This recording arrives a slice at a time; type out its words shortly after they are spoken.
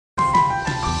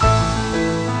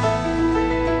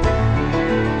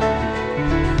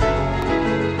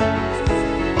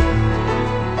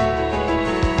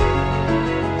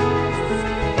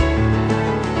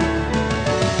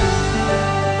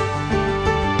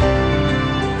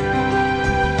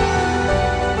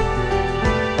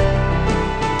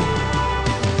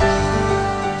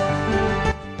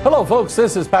Hello folks,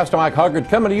 this is Pastor Mike Hoggard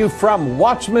coming to you from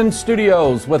Watchman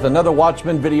Studios with another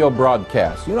Watchman video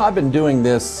broadcast. You know, I've been doing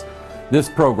this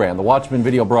program, the Watchman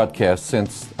video broadcast,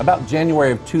 since about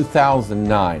January of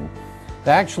 2009. It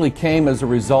actually came as a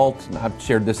result, and I've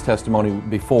shared this testimony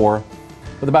before,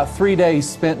 with about 3 days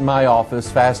spent in my office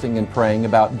fasting and praying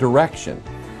about direction.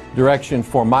 Direction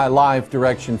for my life,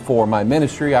 direction for my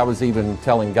ministry. I was even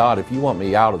telling God, if you want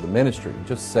me out of the ministry,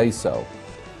 just say so.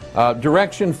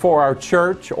 Direction for our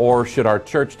church, or should our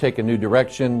church take a new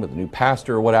direction with a new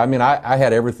pastor or whatever. I mean, I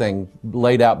had everything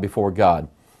laid out before God.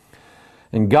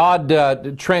 And God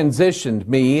transitioned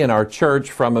me and our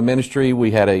church from a ministry.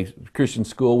 We had a Christian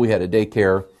school, we had a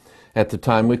daycare at the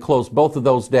time. We closed both of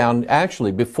those down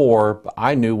actually before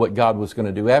I knew what God was going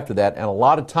to do after that. And a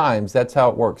lot of times, that's how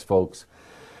it works, folks.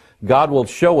 God will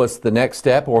show us the next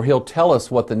step, or He'll tell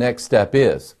us what the next step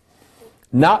is,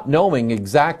 not knowing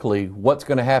exactly what's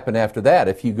going to happen after that.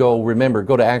 If you go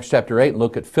to Acts chapter 8 and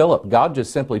look at Philip, God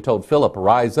just simply told Philip,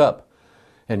 rise up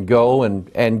and go,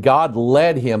 and God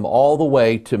led him all the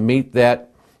way to meet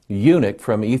that eunuch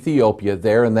from Ethiopia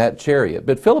there in that chariot.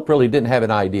 But Philip really didn't have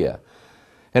an idea.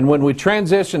 And when we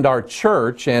transitioned our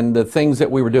church and the things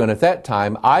that we were doing at that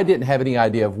time, I didn't have any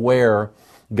idea of where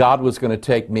God was going to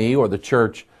take me or the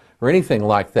church or anything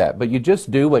like that. But you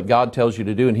just do what God tells you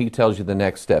to do, and He tells you the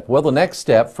next step. Well, the next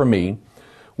step for me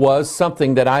was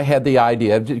something that I had the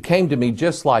idea of. It came to me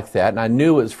just like that, and I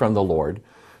knew it was from the Lord.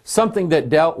 Something that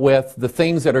dealt with the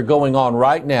things that are going on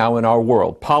right now in our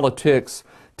world. Politics,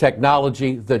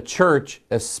 technology, the church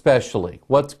especially.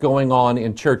 What's going on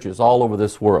in churches all over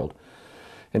this world.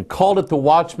 And called it the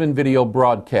Watchman video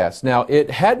broadcast. Now, it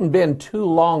hadn't been too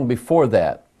long before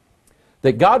that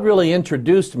God really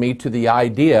introduced me to the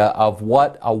idea of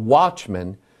what a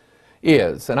watchman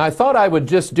is. And I thought I would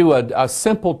just do a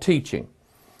simple teaching,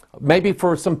 maybe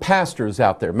for some pastors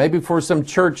out there, maybe for some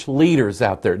church leaders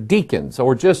out there, deacons,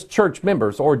 or just church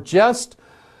members, or just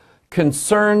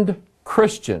concerned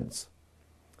Christians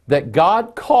that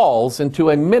God calls into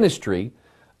a ministry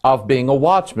of being a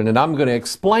watchman. And I'm going to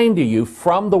explain to you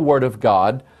from the Word of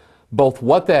God both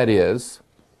what that is,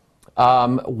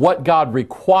 what God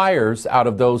requires out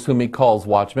of those whom He calls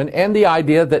watchmen, and the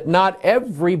idea that not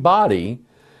everybody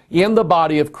in the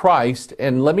body of Christ,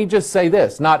 and let me just say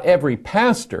this, not every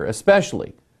pastor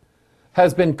especially,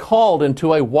 has been called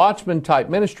into a watchman type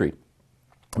ministry.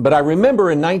 But I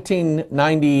remember in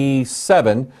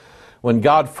 1997 when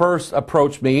God first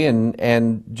approached me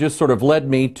and just sort of led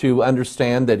me to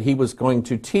understand that He was going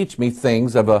to teach me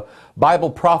things of a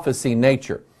Bible prophecy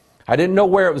nature. I didn't know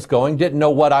where it was going, didn't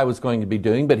know what I was going to be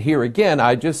doing, but here again,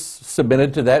 I just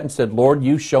submitted to that and said, Lord,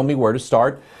 you show me where to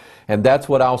start, and that's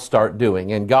what I'll start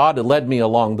doing. And God led me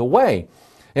along the way.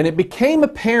 And it became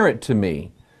apparent to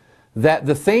me that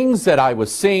the things that I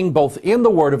was seeing both in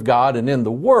the Word of God and in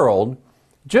the world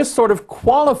just sort of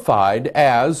qualified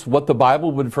as what the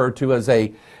Bible would refer to as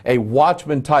a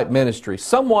watchman type ministry.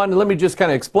 Someone, let me just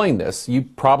kind of explain this. You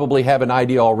probably have an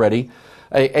idea already.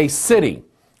 A city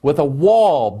with a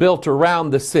wall built around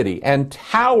the city and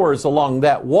towers along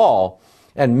that wall,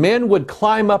 and men would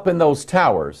climb up in those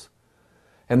towers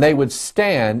and they would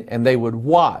stand and they would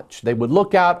watch. They would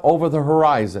look out over the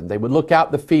horizon. They would look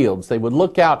out the fields. They would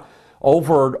look out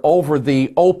over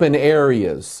the open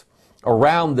areas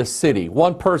around the city.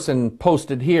 One person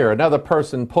posted here, another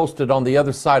person posted on the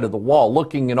other side of the wall,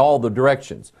 looking in all the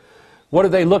directions. What are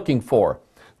they looking for?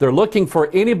 They're looking for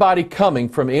anybody coming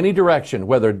from any direction,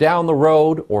 whether down the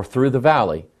road or through the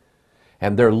valley.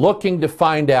 And they're looking to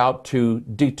find out, to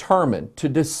determine, to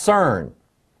discern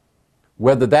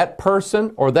whether that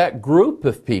person or that group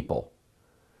of people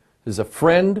is a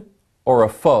friend or a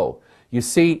foe. You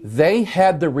see, they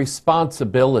had the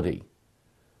responsibility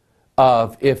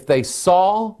of, if they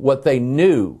saw what they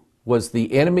knew was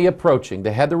the enemy approaching,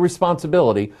 they had the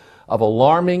responsibility of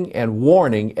alarming and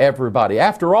warning everybody.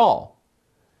 After all,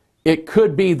 it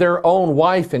could be their own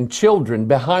wife and children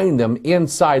behind them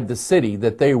inside the city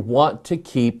that they want to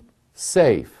keep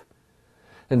safe.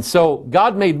 And so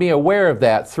God made me aware of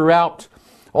that throughout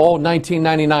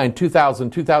 1999, 2000,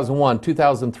 2001,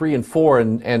 2003 and 4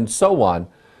 and so on.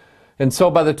 And so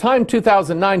by the time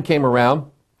 2009 came around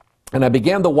and I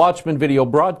began the Watchman video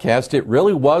broadcast, it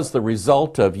really was the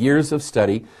result of years of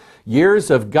study, years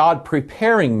of God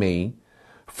preparing me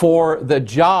for the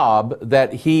job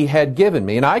that He had given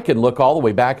me. And I can look all the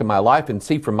way back in my life and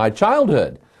see from my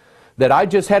childhood that I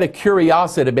just had a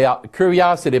curiosity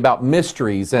about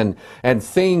mysteries and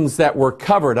things that were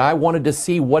covered. I wanted to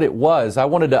see what it was. I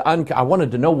wanted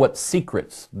to know what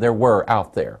secrets there were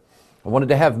out there. I wanted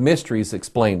to have mysteries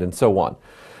explained and so on.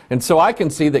 And so I can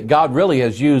see that God really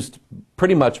has used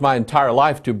pretty much my entire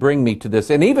life to bring me to this.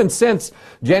 And even since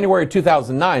January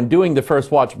 2009, doing the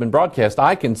first Watchman broadcast,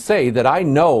 I can say that I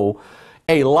know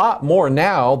a lot more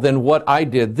now than what I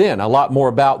did then. A lot more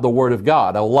about the Word of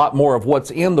God, a lot more of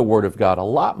what's in the Word of God, a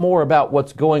lot more about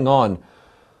what's going on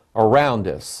around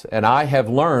us. And I have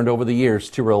learned over the years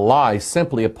to rely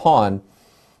simply upon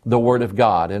the Word of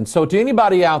God. And so to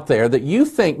anybody out there that you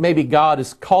think maybe God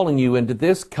is calling you into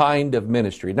this kind of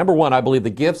ministry, number one, I believe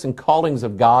the gifts and callings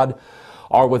of God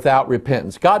are without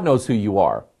repentance. God knows who you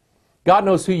are. God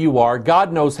knows who you are.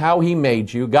 God knows how He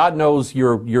made you. God knows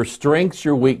your strengths,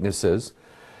 your weaknesses.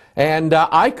 And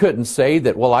I couldn't say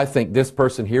that, well, I think this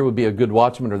person here would be a good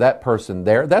watchman or that person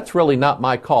there. That's really not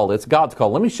my call. It's God's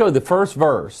call. Let me show you the first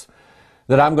verse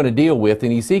that I'm going to deal with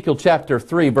in Ezekiel chapter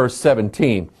 3, verse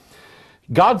 17.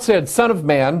 God said, Son of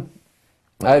man,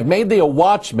 I have made thee a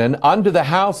watchman unto the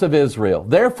house of Israel.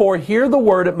 Therefore hear the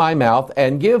word at my mouth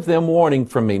and give them warning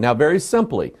from me. Now very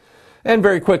simply and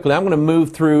very quickly, I'm going to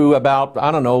move through about,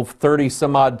 30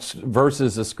 some odd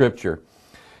verses of Scripture.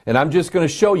 And I'm just going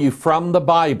to show you from the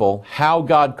Bible how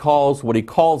God calls, what He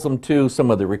calls them to,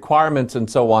 some of the requirements and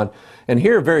so on. And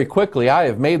here very quickly, I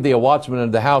have made thee a watchman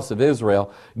unto the house of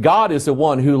Israel. God is the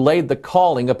one who laid the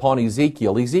calling upon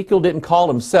Ezekiel. Ezekiel didn't call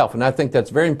himself, and I think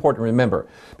that's very important to remember.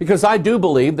 Because I do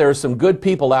believe there are some good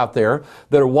people out there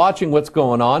that are watching what's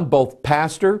going on, both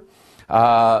pastor,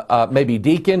 maybe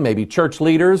deacon, maybe church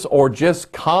leaders, or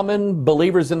just common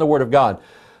believers in the Word of God,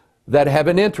 that have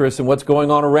an interest in what's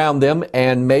going on around them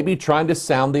and maybe trying to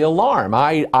sound the alarm.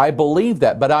 I believe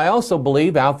that, but I also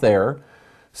believe out there,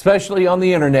 especially on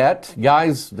the internet,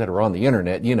 guys that are on the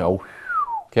internet,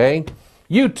 okay,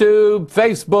 YouTube,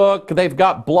 Facebook, they've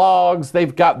got blogs,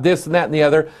 they've got this and that and the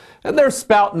other, and they're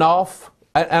spouting off,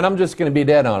 and I'm just going to be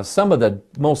dead honest, some of the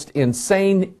most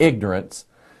insane ignorance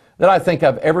that I think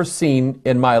I've ever seen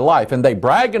in my life. And they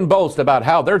brag and boast about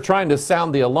how they're trying to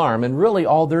sound the alarm, and really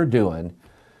all they're doing,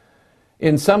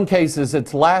 in some cases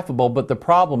it's laughable, but the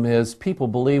problem is people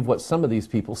believe what some of these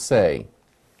people say.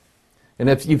 And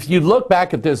if you look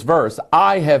back at this verse,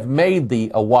 I have made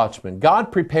thee a watchman.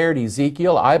 God prepared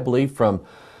Ezekiel, I believe, from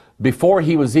before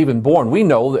he was even born. We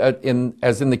know,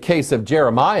 as in the case of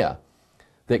Jeremiah,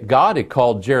 that God had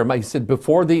called Jeremiah. He said,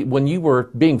 when you were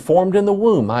being formed in the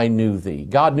womb, I knew thee.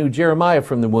 God knew Jeremiah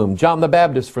from the womb, John the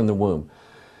Baptist from the womb.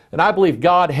 And I believe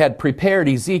God had prepared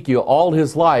Ezekiel all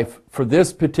his life for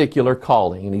this particular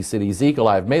calling. And He said, Ezekiel,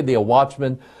 I have made thee a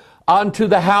watchman unto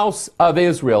the house of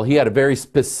Israel. He had a very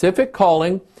specific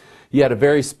calling. He had a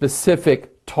very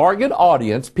specific target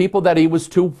audience, people that he was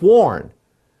to warn.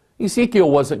 Ezekiel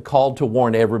wasn't called to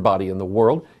warn everybody in the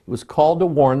world. He was called to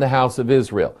warn the house of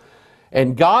Israel.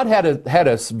 And God had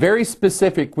a very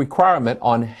specific requirement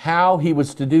on how He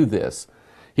was to do this.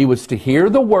 He was to hear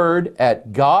the word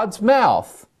at God's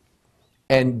mouth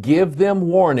and give them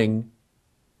warning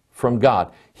from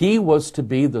God. He was to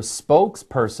be the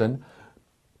spokesperson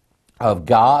of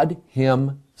God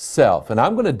Himself. And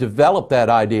I'm going to develop that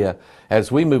idea as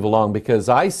we move along, because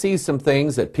I see some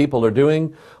things that people are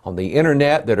doing on the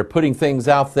internet that are putting things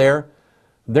out there.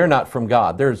 They're not from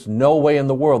God. There's no way in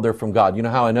the world they're from God. You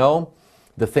know how I know?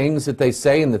 The things that they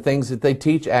say and the things that they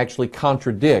teach actually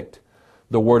contradict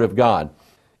the Word of God.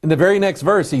 In the very next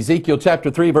verse, Ezekiel chapter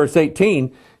 3, verse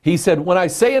 18, he said, When I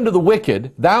say unto the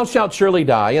wicked, thou shalt surely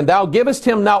die, and thou givest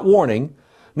him not warning,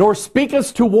 nor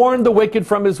speakest to warn the wicked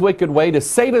from his wicked way, to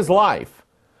save his life,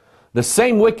 the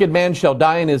same wicked man shall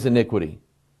die in his iniquity,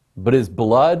 but his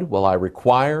blood will I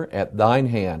require at thine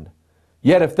hand.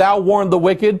 Yet if thou warn the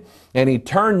wicked, and he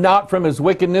turn not from his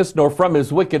wickedness, nor from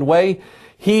his wicked way,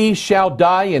 he shall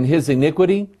die in his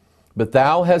iniquity, but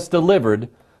thou hast delivered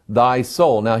thy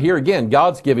soul. Now here again,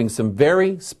 God's giving some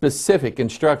very specific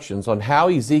instructions on how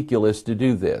Ezekiel is to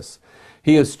do this.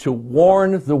 He is to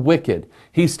warn the wicked.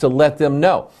 He's to let them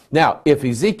know. Now, if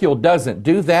Ezekiel doesn't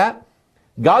do that,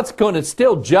 God's going to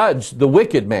still judge the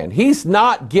wicked man. He's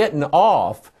not getting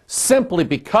off simply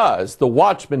because the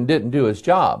watchman didn't do his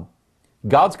job.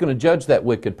 God's going to judge that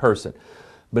wicked person.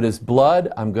 But his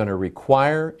blood I'm going to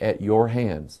require at your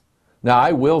hands. Now,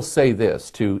 I will say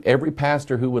this to every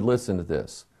pastor who would listen to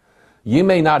this. You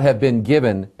may not have been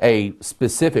given a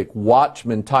specific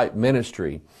watchman type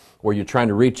ministry where you're trying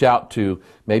to reach out to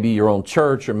maybe your own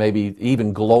church or maybe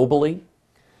even globally.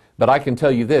 But I can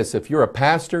tell you this, if you're a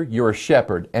pastor, you're a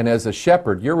shepherd. And as a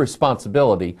shepherd, your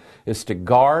responsibility is to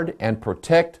guard and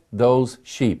protect those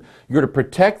sheep. You're to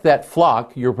protect that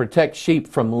flock. You're to protect sheep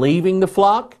from leaving the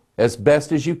flock as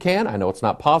best as you can. I know it's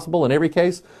not possible in every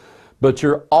case. But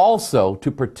you're also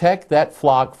to protect that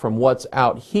flock from what's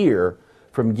out here,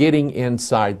 from getting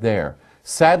inside there.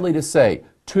 Sadly to say,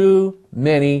 too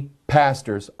many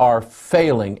pastors are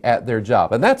failing at their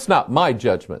job. And that's not my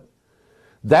judgment.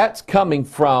 That's coming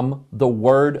from the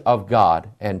Word of God.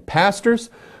 And pastors,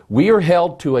 we are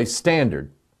held to a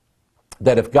standard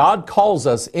that if God calls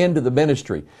us into the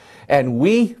ministry and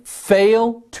we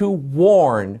fail to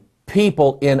warn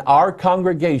people in our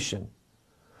congregation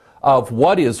of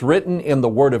what is written in the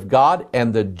Word of God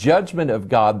and the judgment of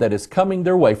God that is coming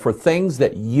their way for things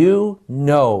that you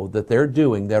know that they're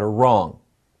doing that are wrong,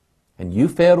 and you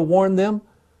fail to warn them,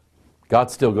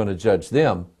 God's still going to judge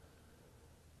them.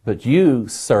 But you,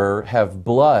 sir, have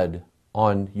blood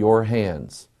on your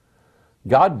hands.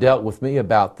 God dealt with me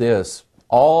about this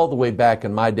all the way back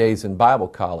in my days in Bible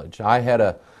college. I had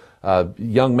a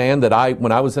young man that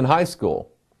when I was in high school,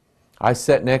 I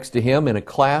sat next to him in a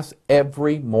class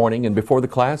every morning, and before the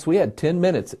class, we had 10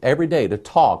 minutes every day to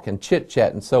talk and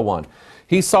chit-chat and so on.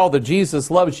 He saw the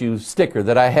Jesus Loves You sticker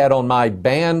that I had on my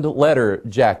band letter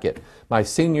jacket my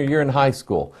senior year in high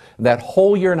school. And that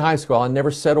whole year in high school, I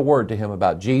never said a word to him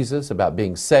about Jesus, about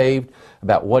being saved,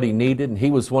 about what he needed. And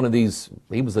he was one of these,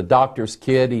 he was a doctor's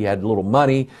kid. He had a little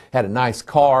money, had a nice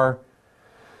car.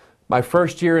 My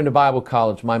first year into Bible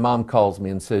college, my mom calls me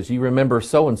and says, "You remember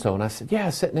so-and-so?" And I said, "Yeah, I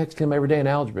sat next to him every day in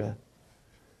algebra.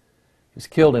 He was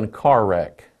killed in a car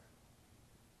wreck."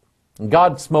 And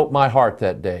God smote my heart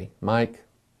that day. "Mike,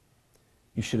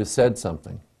 you should have said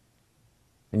something."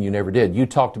 And you never did. You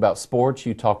talked about sports.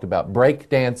 You talked about break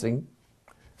dancing.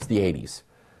 It's the 80s.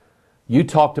 You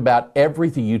talked about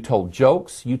everything. You told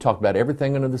jokes. You talked about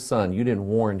everything under the sun. You didn't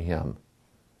warn him.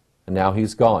 And now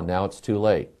he's gone. Now it's too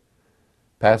late.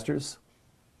 Pastors,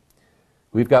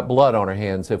 we've got blood on our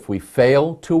hands if we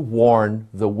fail to warn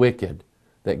the wicked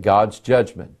that God's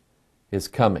judgment is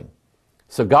coming.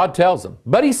 So God tells them,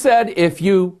 but he said, if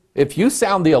you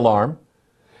sound the alarm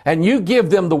and you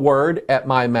give them the word at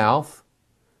my mouth,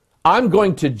 I'm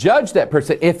going to judge that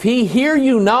person. If he hear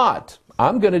you not,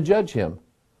 I'm going to judge him.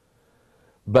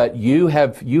 But you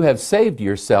have saved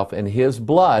yourself, and his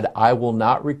blood I will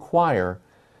not require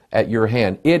at your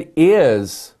hand. It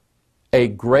is a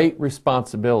great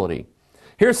responsibility.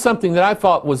 Here's something that I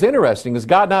thought was interesting, is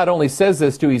God not only says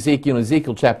this to Ezekiel in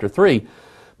Ezekiel chapter 3,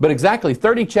 but exactly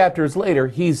 30 chapters later,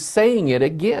 he's saying it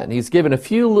again. He's given a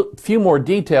few more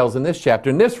details in this chapter,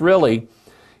 and this really,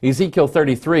 Ezekiel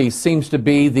 33, seems to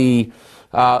be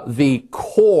the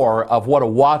core of what a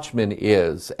watchman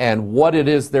is and what it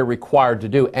is they're required to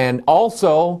do, and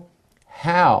also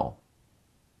how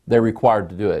they're required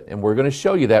to do it. And we're going to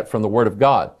show you that from the Word of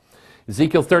God.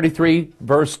 Ezekiel 33,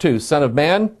 verse 2, "Son of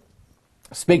man,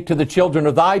 speak to the children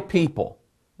of thy people."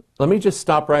 Let me just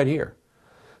stop right here.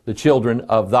 The children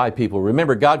of thy people.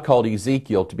 Remember, God called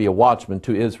Ezekiel to be a watchman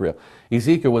to Israel.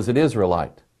 Ezekiel was an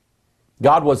Israelite.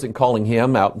 God wasn't calling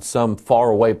him out in some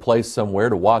faraway place somewhere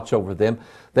to watch over them.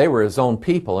 They were his own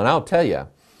people. And I'll tell you,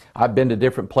 I've been to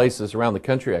different places around the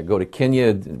country. I go to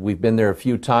Kenya. We've been there a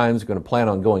few times. Going to plan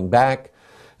on going back.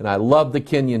 And I love the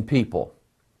Kenyan people.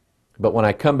 But when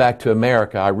I come back to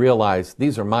America, I realize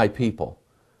these are my people.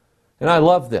 And I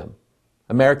love them.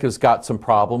 America's got some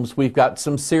problems. We've got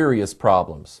some serious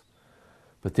problems.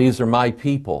 But these are my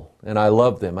people, and I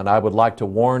love them, and I would like to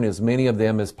warn as many of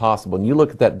them as possible. And you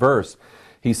look at that verse.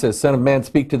 He says, "Son of man,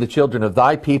 speak to the children of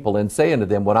thy people, and say unto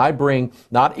them, when I bring,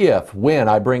 not if, when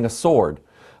I bring a sword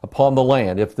upon the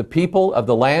land, if the people of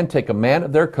the land take a man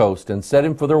of their coast, and set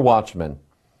him for their watchman,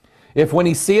 if when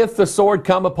he seeth the sword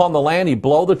come upon the land, he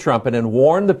blow the trumpet, and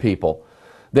warn the people,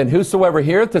 then whosoever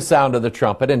heareth the sound of the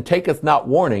trumpet, and taketh not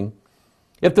warning,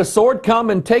 if the sword come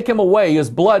and take him away, his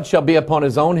blood shall be upon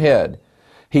his own head.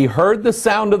 He heard the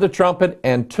sound of the trumpet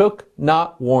and took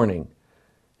not warning.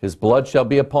 His blood shall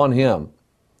be upon him.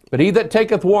 But he that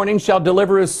taketh warning shall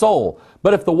deliver his soul.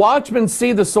 But if the watchman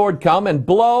see the sword come and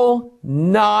blow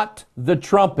not the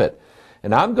trumpet."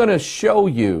 And I'm going to show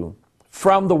you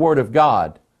from the Word of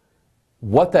God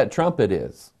what that trumpet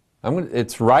is.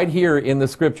 It's right here in the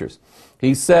Scriptures.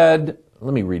 He said,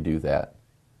 let me redo that.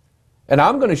 And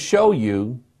I'm going to show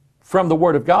you from the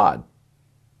Word of God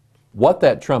what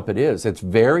that trumpet is. It's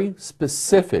very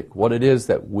specific what it is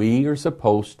that we are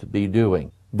supposed to be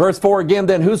doing. Verse 4 again,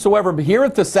 "Then whosoever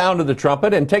heareth the sound of the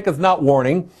trumpet and taketh not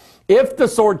warning, if the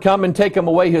sword come and take him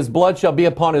away, his blood shall be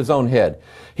upon his own head.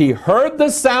 He heard the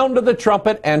sound of the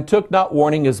trumpet and took not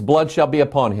warning, his blood shall be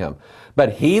upon him.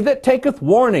 But he that taketh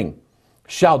warning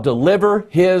shall deliver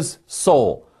his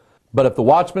soul. But if the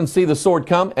watchman see the sword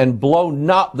come and blow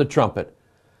not the trumpet,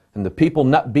 and the people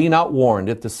be not warned,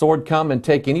 if the sword come and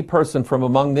take any person from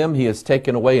among them, he is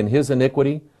taken away in his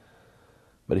iniquity.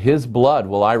 But his blood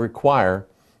will I require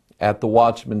at the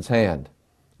watchman's hand."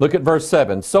 Look at verse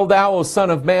 7. So thou, O son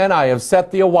of man, I have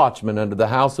set thee a watchman unto the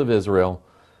house of Israel.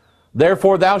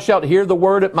 Therefore thou shalt hear the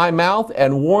word at my mouth,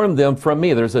 and warn them from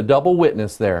me. There's a double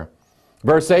witness there.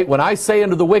 Verse 8, when I say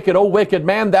unto the wicked, O wicked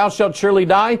man, thou shalt surely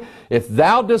die, if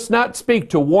thou dost not speak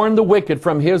to warn the wicked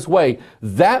from his way,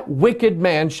 that wicked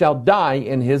man shall die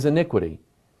in his iniquity.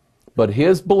 But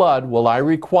his blood will I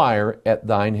require at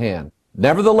thine hand.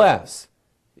 Nevertheless,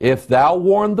 if thou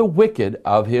warn the wicked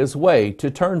of his way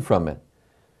to turn from it,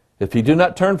 if he do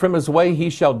not turn from his way,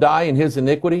 he shall die in his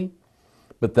iniquity,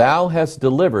 but thou hast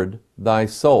delivered thy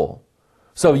soul.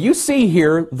 So you see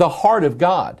here the heart of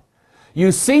God.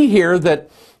 You see here that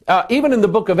even in the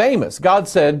book of Amos, God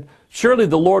said, surely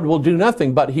the Lord will do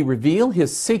nothing, but he reveal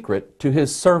his secret to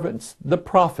his servants, the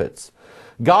prophets.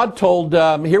 God told,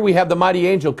 here we have the mighty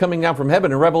angel coming down from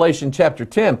heaven in Revelation chapter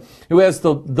 10, who has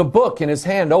the book in his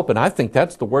hand open. I think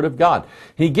that's the word of God.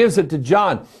 He gives it to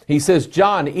John. He says,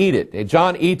 John, eat it. And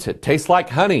John eats it. Tastes like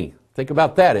honey. Think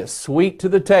about that. It's sweet to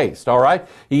the taste, all right?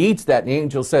 He eats that, and the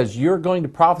angel says, you're going to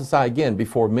prophesy again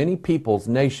before many peoples,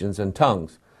 nations, and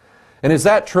tongues. And is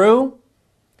that true?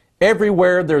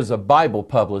 Everywhere there's a Bible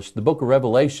published, the book of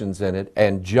Revelation's in it,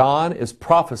 and John is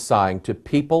prophesying to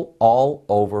people all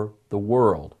over the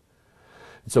world.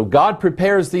 So God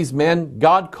prepares these men,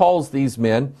 God calls these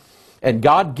men, and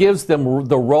God gives them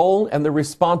the role and the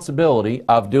responsibility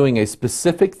of doing a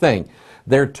specific thing.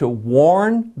 They're to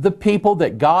warn the people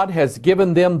that God has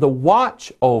given them the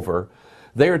watch over.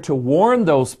 They're to warn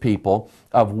those people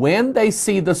of when they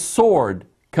see the sword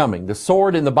coming. The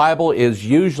sword in the Bible is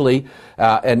usually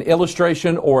an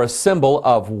illustration or a symbol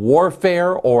of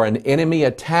warfare or an enemy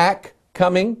attack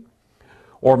coming,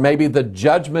 or maybe the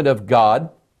judgment of God.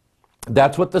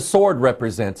 That's what the sword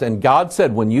represents. And God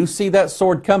said, when you see that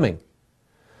sword coming,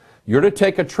 you're to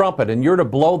take a trumpet and you're to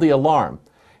blow the alarm.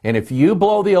 And if you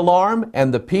blow the alarm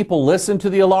and the people listen to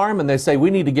the alarm and they say, we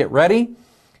need to get ready,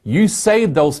 you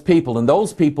save those people and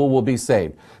those people will be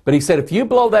saved. But he said, if you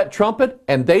blow that trumpet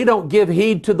and they don't give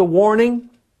heed to the warning,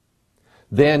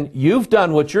 then you've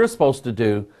done what you're supposed to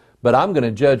do, but I'm going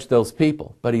to judge those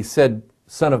people. But he said,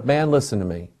 Son of man, listen to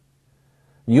me.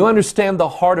 You understand the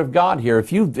heart of God here.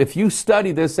 If you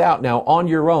study this out now on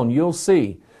your own, you'll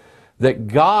see that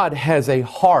God has a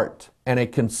heart and a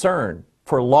concern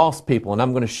for lost people. And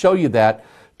I'm going to show you that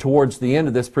towards the end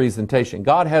of this presentation.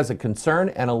 God has a concern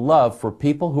and a love for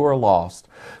people who are lost,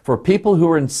 for people who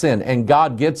are in sin, and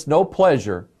God gets no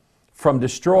pleasure from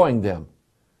destroying them.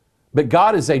 But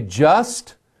God is a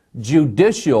just,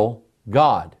 judicial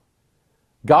God.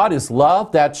 God is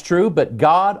love, that's true, but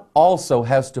God also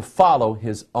has to follow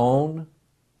His own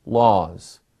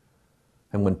laws.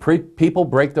 And when people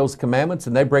break those commandments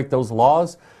and they break those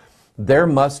laws, there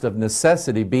must of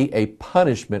necessity be a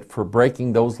punishment for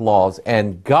breaking those laws.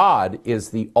 And God is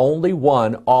the only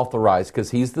one authorized,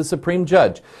 because He's the supreme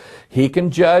judge. He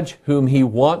can judge whom He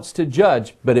wants to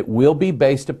judge, but it will be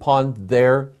based upon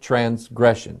their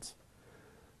transgressions.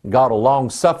 God will long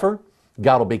suffer.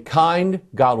 God will be kind.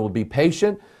 God will be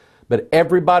patient. But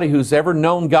everybody who's ever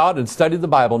known God and studied the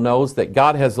Bible knows that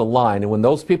God has a line. And when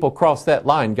those people cross that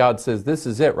line, God says, this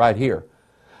is it right here.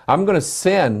 I'm going to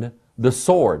send the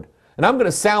sword. And I'm going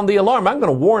to sound the alarm. I'm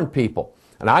going to warn people.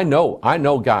 And I know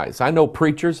guys. I know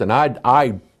preachers, and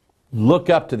I look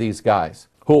up to these guys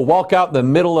who will walk out in the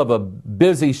middle of a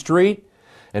busy street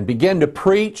and begin to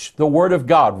preach the Word of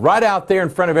God right out there in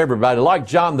front of everybody, like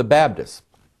John the Baptist.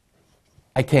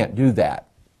 I can't do that.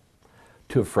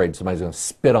 Too afraid somebody's going to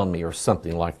spit on me or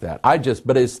something like that.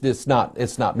 But it's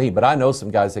not me. But I know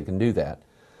some guys that can do that.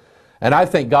 And I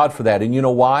thank God for that. And you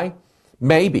know why?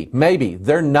 Maybe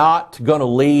they're not going to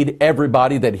lead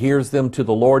everybody that hears them to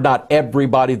the Lord. Not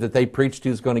everybody that they preach to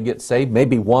is going to get saved.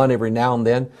 Maybe one every now and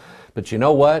then. But you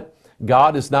know what?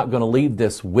 God is not going to leave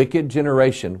this wicked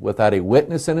generation without a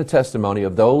witness and a testimony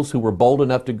of those who were bold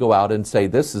enough to go out and say,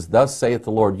 this is thus saith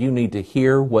the Lord. You need to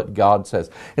hear what God says.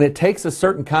 And it takes a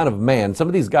certain kind of man. Some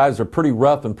of these guys are pretty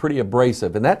rough and pretty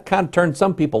abrasive, and that kind of turns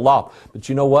some people off. But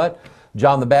you know what?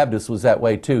 John the Baptist was that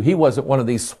way too. He wasn't one of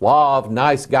these suave,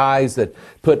 nice guys that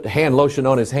put hand lotion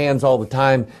on his hands all the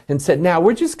time and said, now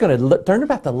we're just going to learn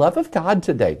about the love of God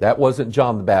today. That wasn't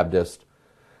John the Baptist.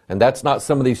 And that's not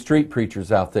some of these street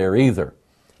preachers out there either.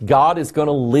 God is going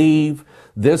to leave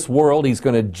this world. He's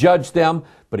going to judge them,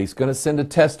 but He's going to send a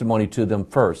testimony to them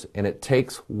first. And it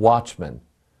takes watchmen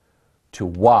to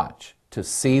watch, to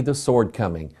see the sword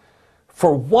coming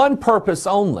for one purpose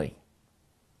only.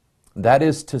 That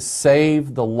is to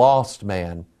save the lost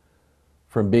man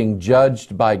from being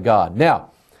judged by God.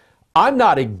 Now, I'm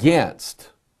not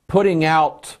against putting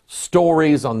out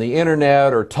stories on the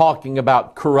internet or talking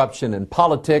about corruption in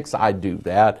politics. I do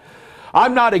that.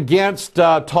 I'm not against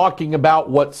talking about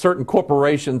what certain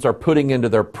corporations are putting into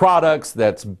their products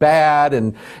that's bad,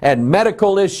 and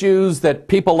medical issues that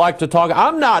people like to talk.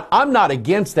 I'm not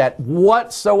against that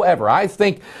whatsoever. I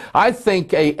think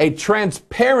a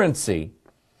transparency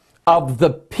of the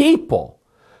people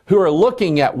who are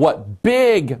looking at what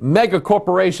big mega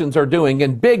corporations are doing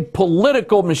and big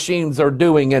political machines are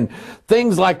doing and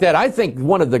things like that. I think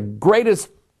one of the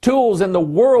greatest tools in the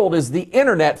world is the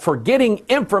internet for getting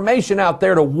information out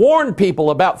there to warn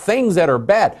people about things that are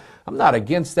bad. I'm not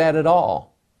against that at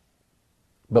all.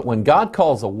 But when God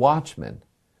calls a watchman,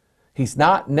 He's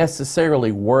not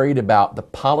necessarily worried about the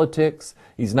politics.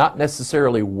 He's not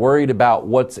necessarily worried about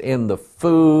what's in the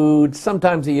food.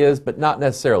 Sometimes He is, but not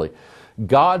necessarily.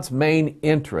 God's main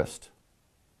interest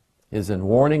is in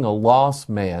warning a lost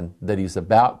man that he's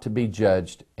about to be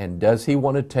judged, and does he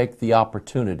want to take the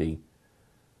opportunity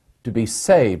to be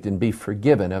saved and be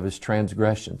forgiven of his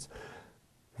transgressions.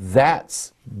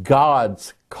 That's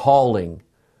God's calling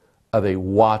of a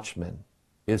watchman,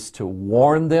 is to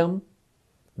warn them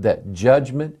that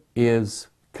judgment is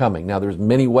coming. Now, there's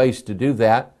many ways to do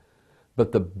that,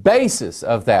 but the basis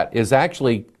of that is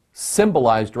actually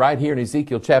symbolized right here in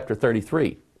Ezekiel chapter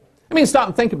 33. I mean, stop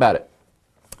and think about it.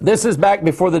 This is back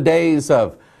before the days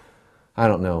of, I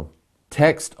don't know,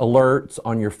 text alerts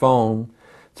on your phone.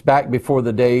 It's back before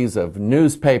the days of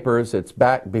newspapers. It's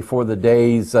back before the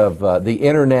days of the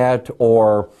internet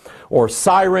or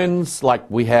sirens like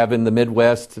we have in the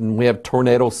Midwest, and we have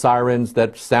tornado sirens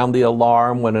that sound the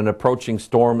alarm when an approaching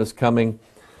storm is coming.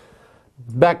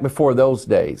 Back before those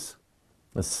days,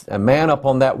 a man up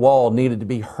on that wall needed to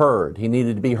be heard. He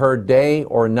needed to be heard day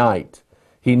or night.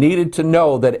 He needed to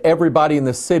know that everybody in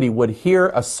the city would hear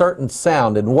a certain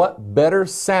sound, and what better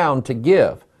sound to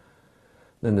give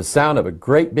than the sound of a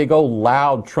great big old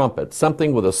loud trumpet,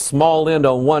 something with a small end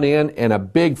on one end and a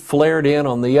big flared end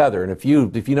on the other. And if you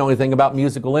know anything about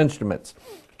musical instruments,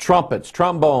 trumpets,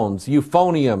 trombones,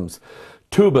 euphoniums,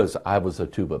 tubas. I was a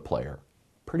tuba player.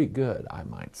 Pretty good, I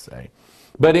might say.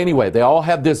 But anyway, they all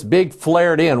have this big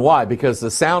flared end. Why? Because the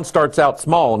sound starts out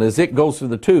small, and as it goes through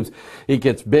the tubes, it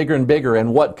gets bigger and bigger,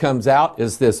 and what comes out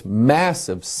is this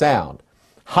massive sound,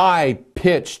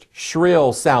 high-pitched,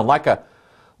 shrill sound, like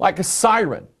a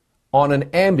siren on an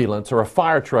ambulance or a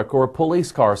fire truck or a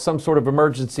police car, some sort of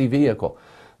emergency vehicle.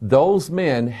 Those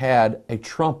men had a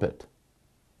trumpet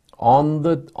on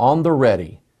the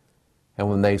ready, and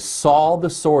when they saw the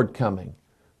sword coming,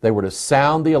 they were to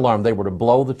sound the alarm. They were to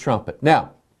blow the trumpet.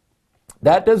 Now,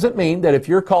 that doesn't mean that if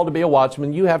you're called to be a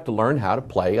watchman, you have to learn how to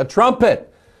play a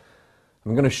trumpet.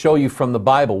 I'm going to show you from the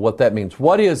Bible what that means.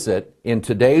 What is it in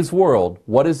today's world?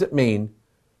 What does it mean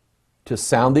to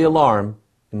sound the alarm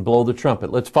and blow the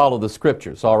trumpet? Let's follow the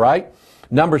scriptures, all right?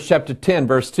 Numbers chapter 10,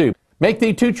 verse 2. Make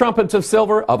thee 2 trumpets of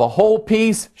silver, of a whole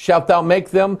piece shalt thou make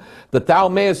them, that thou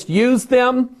mayest use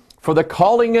them for the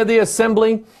calling of the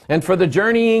assembly and for the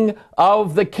journeying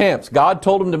of the camps. God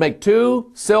told him to make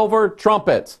 2 silver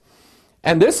trumpets.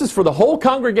 And this is for the whole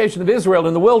congregation of Israel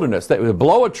in the wilderness. They would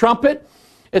blow a trumpet.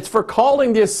 It's for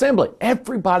calling the assembly.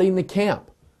 Everybody in the camp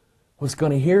was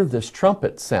going to hear this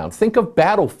trumpet sound. Think of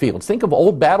battlefields. Think of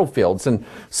old battlefields and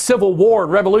Civil War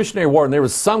and Revolutionary War. And there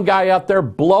was some guy out there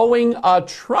blowing a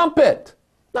trumpet.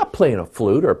 Not playing a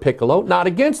flute or a piccolo, not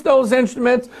against those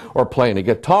instruments, or playing a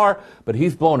guitar, but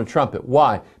he's blowing a trumpet.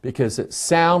 Why? Because its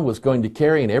sound was going to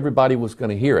carry and everybody was going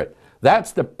to hear it.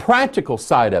 That's the practical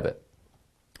side of it.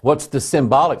 What's the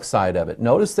symbolic side of it?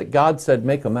 Notice that God said,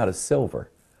 make them out of silver.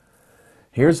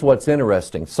 Here's what's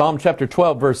interesting. Psalm chapter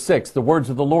 12, verse 6, the words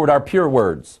of the Lord are pure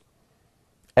words,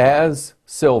 as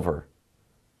silver,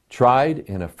 tried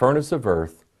in a furnace of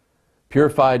earth,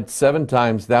 purified 7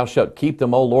 times, thou shalt keep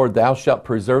them, O Lord, thou shalt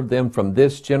preserve them from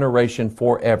this generation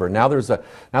forever. Now there's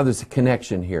a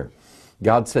connection here.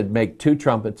 God said, make 2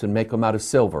 trumpets and make them out of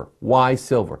silver. Why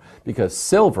silver? Because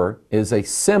silver is a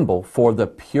symbol for the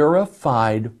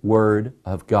purified Word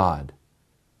of God.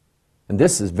 And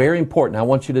this is very important. I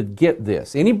want you to get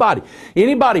this.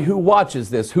 Anybody who watches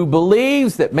this, who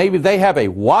believes that maybe they have a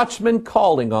watchman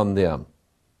calling on them,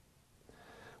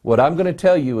 what I'm going to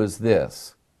tell you is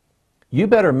this. You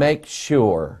better make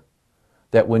sure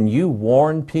that when you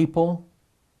warn people,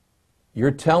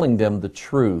 you're telling them the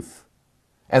truth.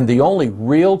 And the only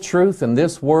real truth in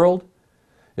this world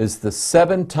is the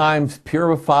 7 times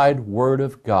purified Word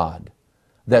of God.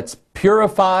 That's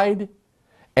purified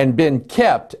and been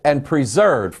kept and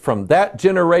preserved from that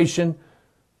generation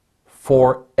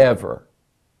forever.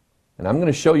 And I'm going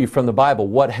to show you from the Bible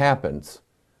what happens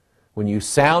when you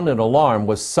sound an alarm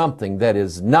with something that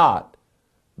is not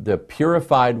the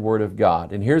purified Word of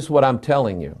God. And here's what I'm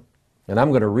telling you. And I'm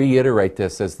going to reiterate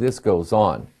this as this goes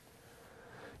on.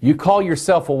 You call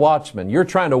yourself a watchman. You're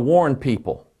trying to warn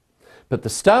people. But the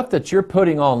stuff that you're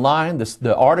putting online,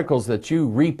 the articles that you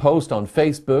repost on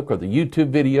Facebook or the YouTube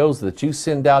videos that you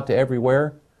send out to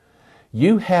everywhere,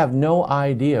 you have no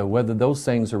idea whether those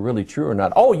things are really true or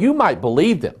not. Oh, you might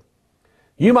believe them.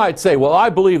 You might say, well, I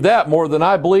believe that more than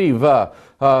I believe the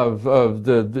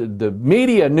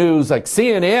media news like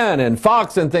CNN and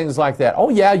Fox and things like that. Oh,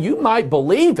 yeah, you might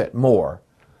believe it more.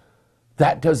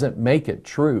 That doesn't make it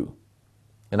true.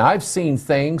 And I've seen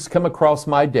things come across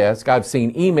my desk. I've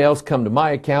seen emails come to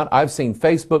my account. I've seen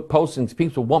Facebook postings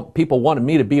people wanted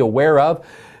me to be aware of.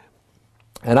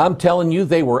 And I'm telling you,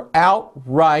 they were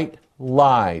outright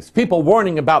lies. People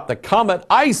warning about the comet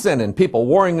Ison and people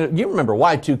warning, you remember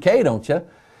Y2K, don't you?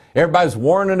 Everybody's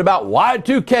warning about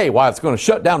Y2K, why it's going to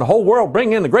shut down the whole world,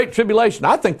 bring in the Great Tribulation.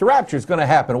 I think the rapture is going to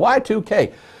happen,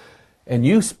 Y2K. And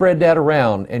you spread that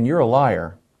around and you're a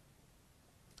liar.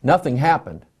 Nothing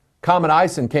happened. Comet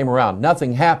Ison came around.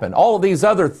 Nothing happened. All of these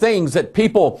other things that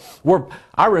people were...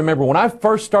 I remember when I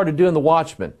first started doing the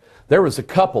Watchman, there was a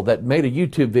couple that made a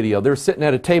YouTube video. They were sitting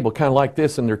at a table kind of like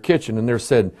this in their kitchen, and they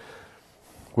said,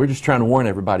 we're just trying to warn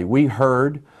everybody. We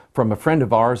heard from a friend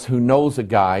of ours who knows a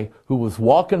guy who was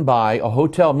walking by a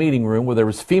hotel meeting room where there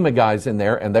was FEMA guys in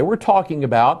there, and they were talking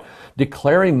about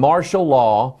declaring martial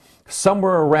law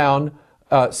somewhere around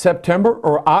September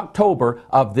or October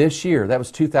of this year. That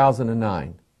was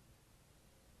 2009.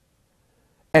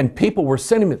 And people were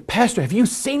sending me, Pastor, have you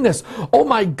seen this? Oh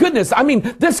my goodness, I mean,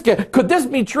 could this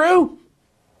be true?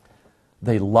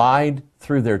 They lied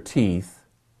through their teeth,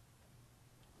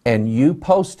 and you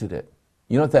posted it.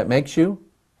 You know what that makes you?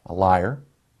 A liar.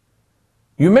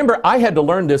 You remember, I had to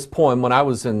learn this poem when I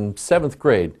was in 7th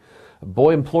grade. A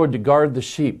boy implored to guard the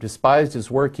sheep, despised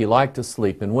his work, he liked to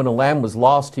sleep. And when a lamb was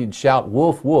lost, he'd shout,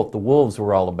 wolf, wolf, the wolves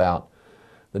were all about.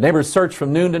 The neighbors searched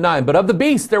from noon to 9, but of the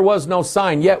beast there was no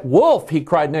sign. Yet wolf, he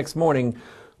cried next morning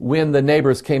when the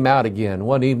neighbors came out again.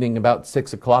 One evening about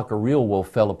 6 o'clock, a real wolf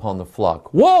fell upon the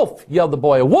flock. Wolf, yelled the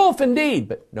boy, a wolf indeed,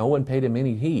 but no one paid him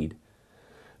any heed.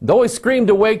 Though he screamed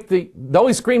to wake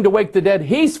the dead,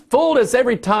 he's fooled us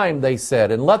every time, they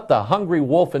said, and let the hungry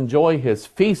wolf enjoy his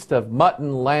feast of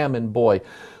mutton, lamb, and boy.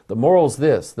 The moral's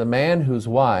this, the man who's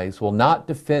wise will not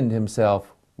defend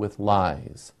himself with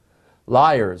lies.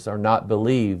 Liars are not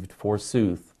believed,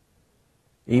 forsooth,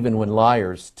 even when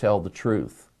liars tell the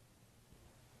truth.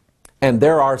 And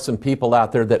there are some people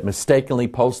out there that mistakenly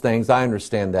post things, I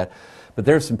understand that, but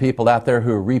there's some people out there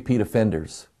who are repeat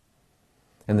offenders.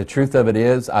 And the truth of it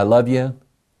is, I love you,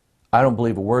 I don't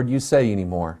believe a word you say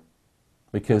anymore,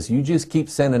 because you just keep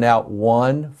sending out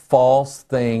one false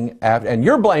thing after, and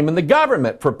you're blaming the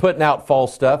government for putting out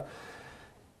false stuff,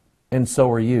 and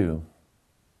so are you.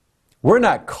 We're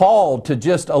not called to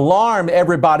just alarm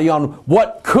everybody on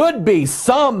what could be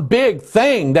some big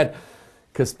thing that,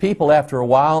 because people after a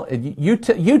while, you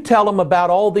tell them about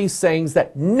all these things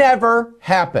that never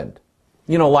happened.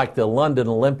 You know, like the London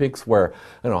Olympics where,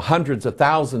 hundreds of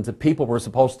thousands of people were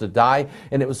supposed to die,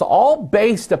 and it was all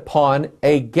based upon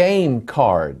a game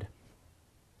card.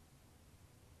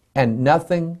 And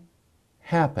nothing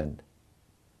happened.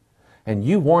 And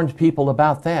you warned people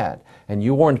about that. And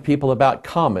you warned people about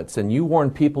comets. And you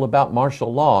warned people about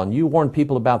martial law. And you warned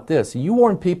people about this. You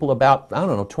warned people about,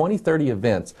 20, 30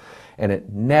 events. And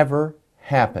it never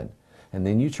happened. And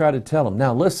then you try to tell them,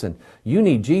 now listen, you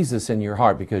need Jesus in your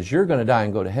heart because you're going to die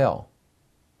and go to hell.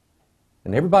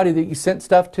 And everybody that you sent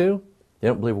stuff to, they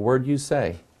don't believe a word you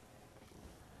say.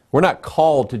 We're not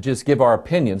called to just give our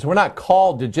opinions. We're not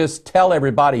called to just tell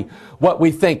everybody what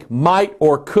we think might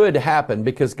or could happen,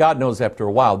 because God knows after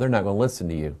a while they're not going to listen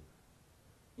to you.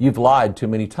 You've lied too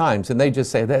many times, and they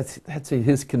just say that's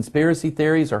his conspiracy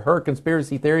theories or her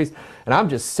conspiracy theories, and I'm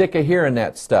just sick of hearing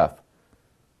that stuff.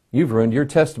 You've ruined your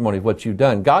testimony of what you've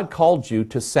done. God called you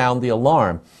to sound the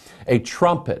alarm, a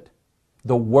trumpet,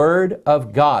 the Word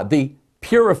of God, the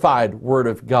purified Word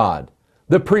of God,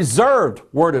 the preserved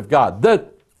Word of God, the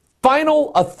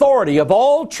final authority of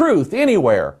all truth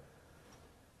anywhere.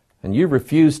 And you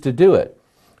refuse to do it.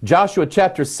 Joshua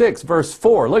chapter 6, verse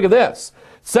 4. Look at this.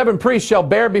 7 priests shall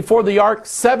bear before the ark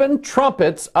 7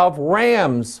 trumpets of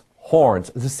ram's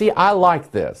horns. See, I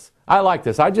like this.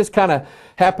 I just kind of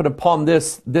happened upon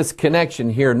this connection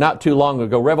here not too long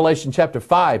ago. Revelation chapter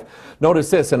 5.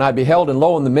 Notice this. And I beheld, and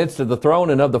lo, in the midst of the throne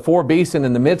and of the 4 beasts, and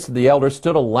in the midst of the elders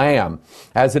stood a lamb,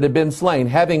 as it had been slain,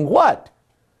 having what?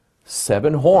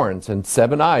 7 horns and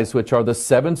 7 eyes, which are the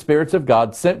 7 spirits of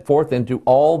God sent forth into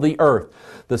all the earth.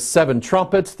 The 7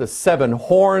 trumpets, the 7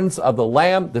 horns of the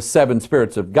Lamb, the 7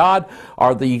 spirits of God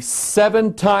are the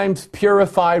 7 times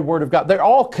purified Word of God. They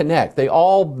all connect. They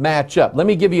all match up. Let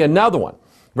me give you another one.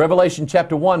 Revelation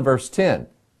chapter 1, verse 10.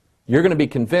 You're going to be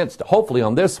convinced, hopefully,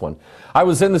 on this one. I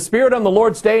was in the Spirit on the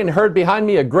Lord's day and heard behind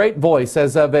me a great voice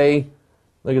as of a,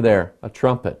 look at there, a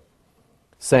trumpet,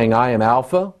 saying, I am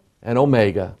Alpha and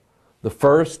Omega, the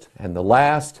first and the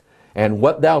last, and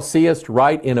what thou seest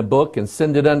write in a book and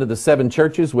send it unto the 7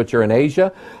 churches which are in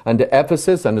Asia, unto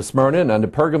Ephesus, unto Smyrna, and unto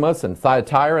Pergamos, and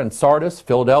Thyatira, and Sardis,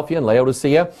 Philadelphia, and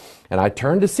Laodicea. And I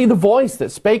turned to see the voice that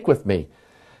spake with me.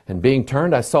 And being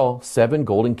turned, I saw 7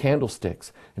 golden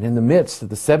candlesticks, and in the midst of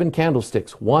the 7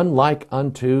 candlesticks, one like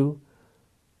unto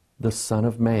the Son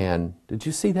of Man. Did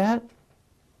you see that?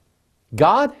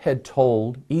 God had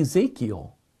told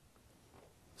Ezekiel,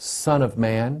 Son of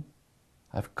Man,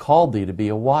 I've called thee to be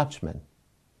a watchman.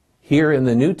 Here in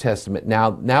the New Testament,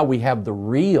 now we have the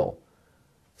real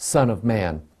Son of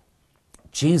Man,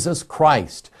 Jesus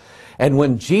Christ. And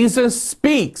when Jesus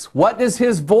speaks, what does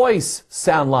His voice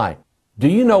sound like? Do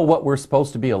you know what we're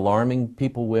supposed to be alarming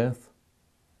people with?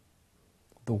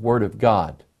 The Word of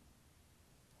God.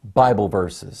 Bible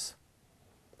verses.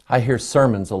 I hear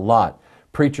sermons a lot.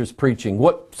 Preachers preaching.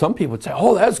 What some people would say,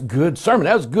 oh, that's good sermon.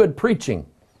 That's good preaching.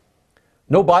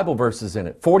 No Bible verses in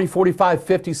it. 40, 45,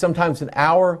 50, sometimes an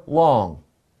hour long.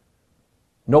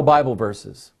 No Bible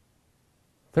verses.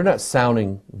 They're not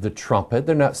sounding the trumpet.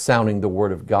 They're not sounding the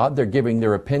Word of God. They're giving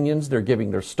their opinions. They're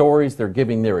giving their stories. They're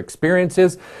giving their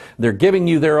experiences. They're giving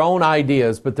you their own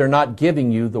ideas, but they're not giving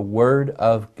you the Word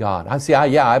of God.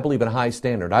 I believe in a high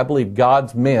standard. I believe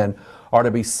God's men are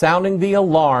to be sounding the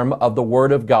alarm of the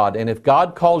Word of God. And if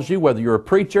God calls you, whether you're a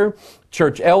preacher,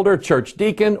 church elder, church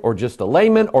deacon, or just a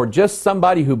layman, or just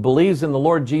somebody who believes in the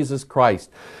Lord Jesus Christ,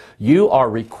 you are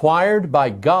required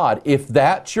by God, if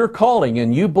that's your calling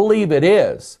and you believe it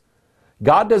is.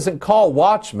 God doesn't call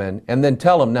watchmen and then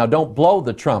tell them, now don't blow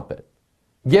the trumpet.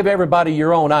 Give everybody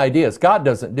your own ideas. God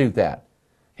doesn't do that.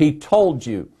 He told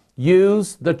you,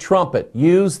 use the trumpet.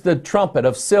 Use the trumpet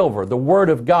of silver, the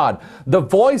Word of God. The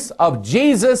voice of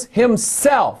Jesus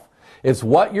Himself is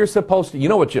what you're supposed to, you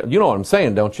know what I'm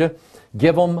saying, don't you?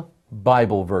 Give them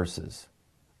Bible verses.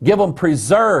 Give them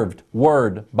preserved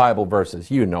Word Bible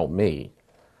verses. You know me.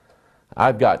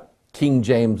 I've got King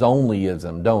James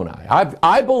onlyism, don't I?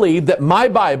 I believe that my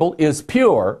Bible is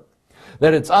pure,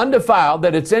 that it's undefiled,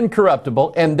 that it's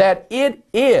incorruptible, and that it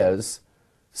is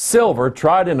silver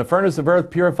tried in a furnace of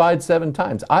earth, purified 7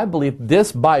 times. I believe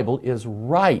this Bible is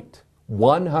right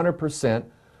 100%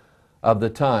 of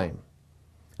the time.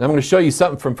 And I'm going to show you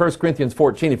something from 1 Corinthians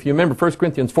 14. If you remember, 1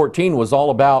 Corinthians 14 was all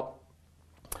about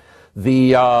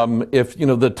the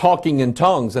talking in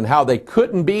tongues and how they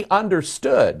couldn't be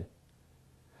understood.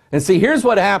 And see, here's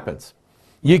what happens.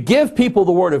 You give people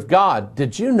the Word of God.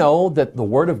 Did you know that the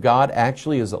Word of God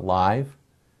actually is alive?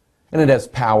 And it has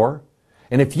power.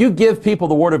 And if you give people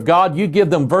the Word of God, you give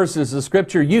them verses of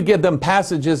Scripture, you give them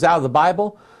passages out of the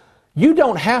Bible, you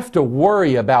don't have to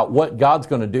worry about what God's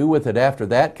going to do with it after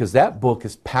that, because that book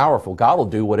is powerful. God will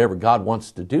do whatever God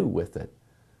wants to do with it.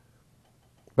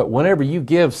 But whenever you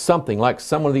give something like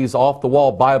some of these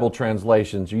off-the-wall Bible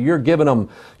translations, or you're giving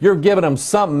them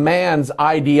some man's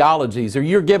ideologies, or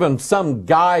you're giving some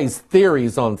guy's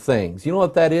theories on things, you know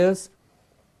what that is?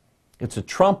 It's a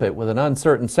trumpet with an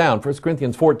uncertain sound. 1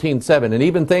 Corinthians 14:7. And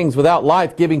even things without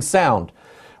life giving sound,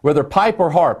 whether pipe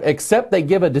or harp, except they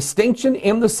give a distinction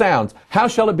in the sounds, how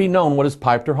shall it be known what is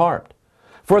piped or harped?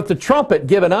 For if the trumpet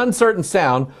give an uncertain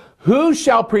sound, who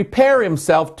shall prepare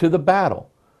himself to the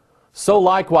battle? So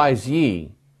likewise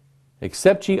ye,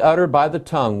 except ye utter by the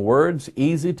tongue words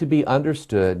easy to be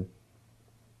understood,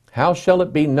 how shall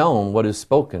it be known what is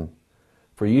spoken?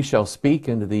 For ye shall speak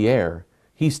into the air.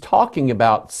 He's talking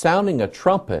about sounding a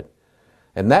trumpet,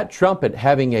 and that trumpet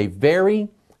having a very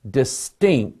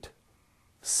distinct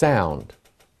sound.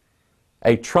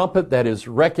 A trumpet that is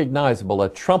recognizable, a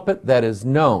trumpet that is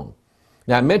known.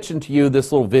 Now, I mentioned to you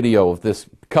this little video of this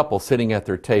couple sitting at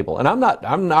their table. And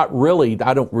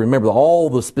I don't remember all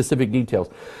the specific details,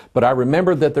 but I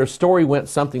remember that their story went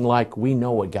something like, we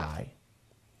know a guy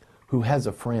who has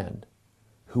a friend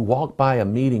who walked by a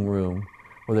meeting room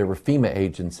where there were FEMA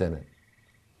agents in it.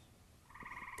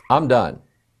 I'm done.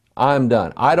 I'm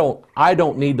done. I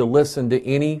don't need to listen to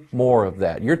any more of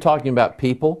that. You're talking about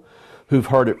people who've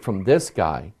heard it from this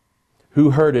guy,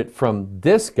 who heard it from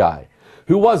this guy,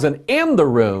 who wasn't in the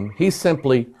room. He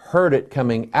simply heard it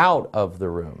coming out of the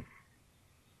room.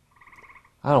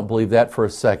 I don't believe that for a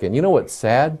second. You know what's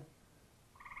sad?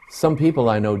 Some people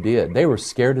I know did. They were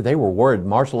scared. They were worried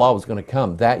martial law was going to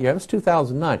come that year. It was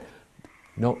 2009.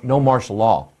 No martial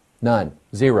law. None.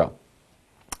 Zero.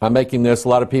 I'm making this. A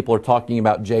lot of people are talking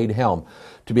about Jade Helm.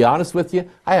 To be honest with you,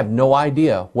 I have no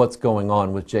idea what's going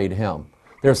on with Jade Helm.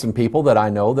 There are some people that I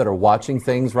know that are watching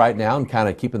things right now and kind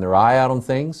of keeping their eye out on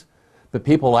things. But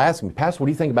people ask me, Pastor, what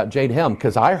do you think about Jade Helm?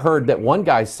 Because I heard that one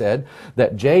guy said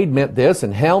that Jade meant this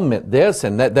and Helm meant this,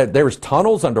 and that there was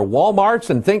tunnels under Walmarts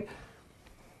and things.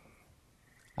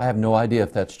 I have no idea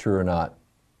if that's true or not.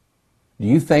 Do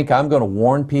you think I'm going to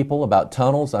warn people about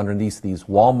tunnels underneath these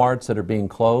Walmarts that are being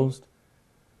closed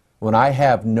when I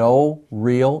have no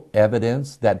real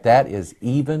evidence that that is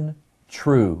even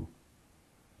true?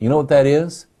 You know what that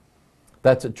is?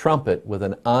 That's a trumpet with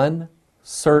an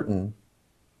uncertain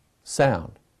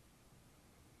sound.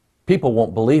 People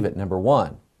won't believe it, number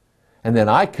one. And then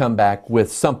I come back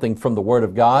with something from the Word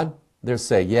of God. They'll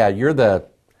say, yeah, you're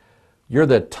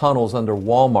the tunnels under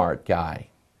Walmart guy.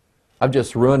 I've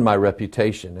just ruined my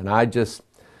reputation. And I just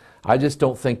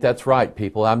don't think that's right,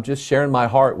 people. I'm just sharing my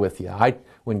heart with you.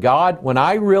 When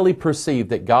I really perceived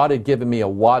that God had given me a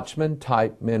Watchman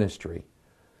type ministry,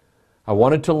 I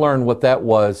wanted to learn what that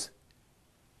was,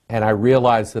 and I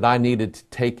realized that I needed to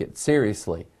take it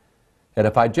seriously. And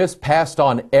if I just passed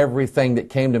on everything that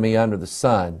came to me under the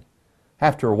sun,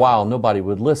 after a while nobody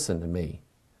would listen to me.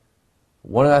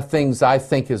 One of the things I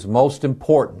think is most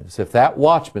important is if that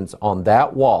watchman's on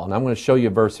that wall, and I'm going to show you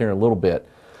a verse here in a little bit,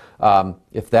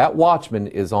 if that watchman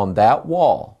is on that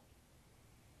wall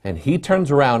and he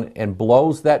turns around and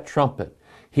blows that trumpet,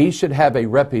 he should have a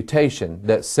reputation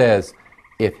that says,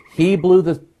 if he blew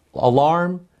the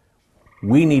alarm,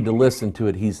 we need to listen to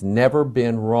it. He's never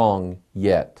been wrong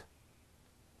yet.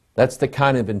 That's the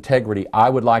kind of integrity I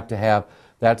would like to have.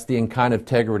 That's the kind of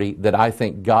integrity that I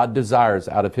think God desires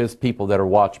out of His people that are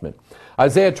watchmen.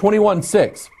 Isaiah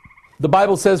 21:6, the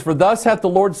Bible says, for thus hath the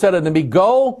Lord said unto me,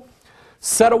 go,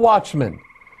 set a watchman,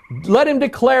 let him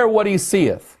declare what he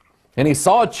seeth. And he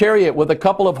saw a chariot with a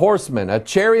couple of horsemen, a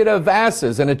chariot of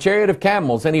asses and a chariot of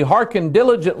camels. And he hearkened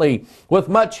diligently with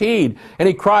much heed. And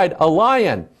he cried, a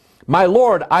lion, my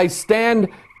Lord, I stand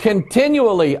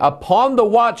continually upon the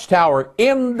watchtower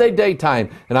in the daytime,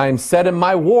 and I am set in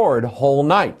my ward whole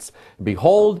nights.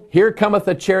 Behold, here cometh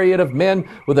a chariot of men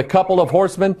with a couple of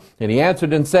horsemen. And he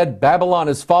answered and said, Babylon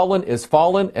is fallen,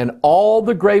 and all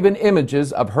the graven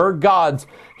images of her gods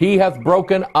he hath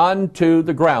broken unto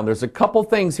the ground. There's a couple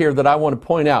things here that I want to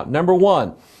point out. Number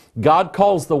one, God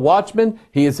calls the watchman.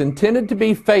 He is intended to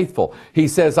be faithful. He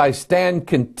says, I stand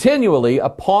continually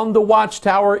upon the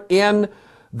watchtower in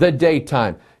the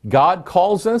daytime. God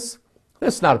calls us.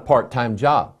 That's not a part-time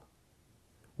job.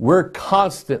 We're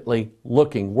constantly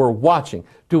looking. We're watching.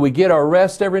 Do we get our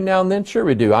rest every now and then? Sure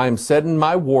we do. I am set in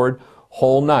my ward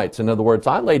whole nights. In other words,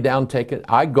 I lay down, take it,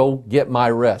 I go get my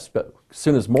rest. But as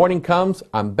soon as morning comes,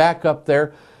 I'm back up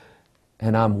there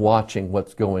and I'm watching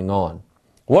what's going on.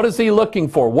 What is he looking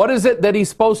for? What is it that he's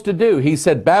supposed to do? He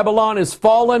said, Babylon is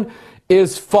fallen,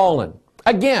 is fallen.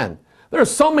 Again, there are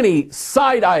so many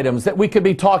side items that we could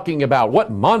be talking about.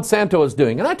 What Monsanto is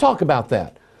doing, and I talk about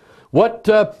that. What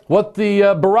the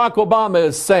Barack Obama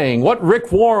is saying, what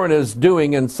Rick Warren is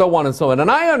doing, and so on and so on.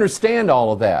 And I understand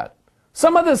all of that.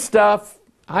 Some of this stuff,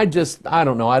 I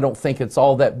don't know. I don't think it's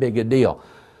all that big a deal.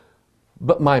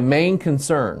 But my main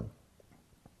concern,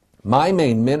 my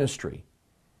main ministry,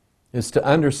 is to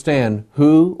understand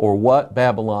who or what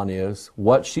Babylon is,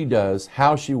 what she does,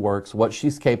 how she works, what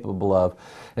she's capable of,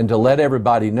 and to let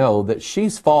everybody know that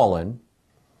she's fallen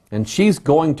and she's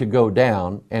going to go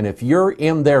down, and if you're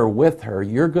in there with her,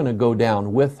 you're going to go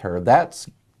down with her. That's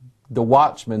the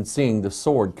watchman seeing the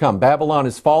sword come. Babylon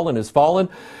is fallen,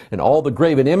 and all the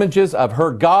graven images of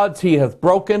her gods he hath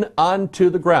broken unto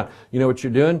the ground. You know what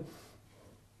you're doing?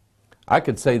 I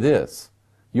could say this.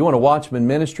 You want a watchman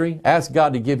ministry? Ask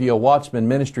God to give you a watchman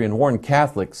ministry and warn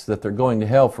Catholics that they're going to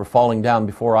hell for falling down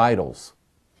before idols.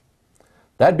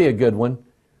 That'd be a good one.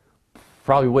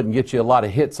 Probably wouldn't get you a lot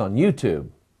of hits on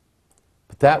YouTube,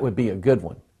 but that would be a good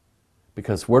one.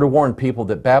 Because we're to warn people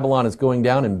that Babylon is going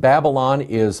down, and Babylon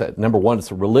is, number one,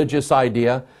 it's a religious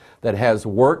idea that has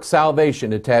work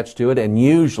salvation attached to it, and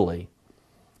usually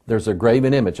there's a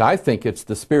graven image. I think it's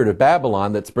the spirit of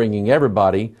Babylon that's bringing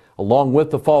everybody, along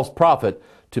with the false prophet,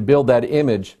 to build that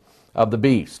image of the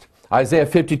beast. Isaiah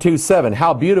 52:7,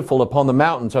 how beautiful upon the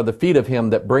mountains are the feet of him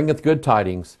that bringeth good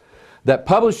tidings, that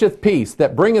publisheth peace,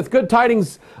 that bringeth good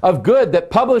tidings of good, that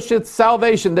publisheth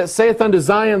salvation, that saith unto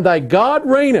Zion, thy God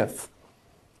reigneth.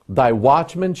 Thy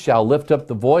watchmen shall lift up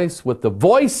the voice, with the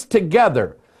voice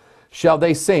together shall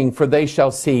they sing, for they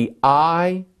shall see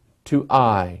eye to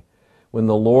eye when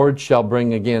the Lord shall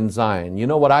bring again Zion. You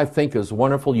know what I think is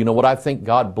wonderful? You know what I think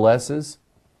God blesses?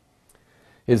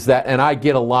 Is that, and I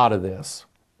get a lot of this.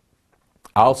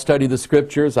 I'll study the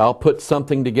Scriptures, I'll put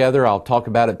something together, I'll talk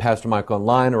about it at Pastor Mike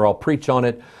Online, or I'll preach on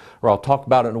it, or I'll talk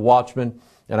about it in Watchman.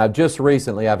 And I've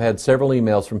had several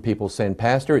emails from people saying,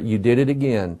 Pastor, you did it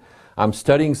again. I'm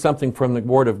studying something from the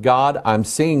Word of God. I'm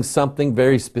seeing something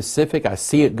very specific. I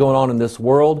see it going on in this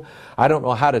world. I don't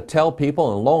know how to tell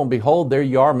people. And lo and behold, there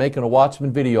you are making a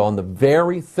Watchman video on the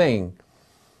very thing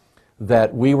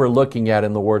that we were looking at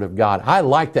in the Word of God. I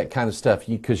like that kind of stuff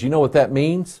because you know what that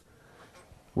means?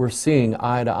 We're seeing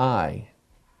eye to eye.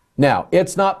 Now,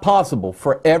 it's not possible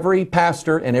for every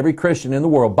pastor and every Christian in the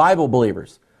world, Bible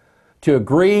believers, to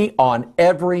agree on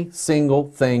every single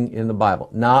thing in the Bible.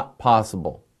 Not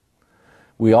possible.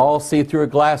 We all see through a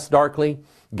glass darkly.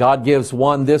 God gives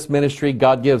one this ministry,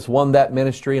 God gives one that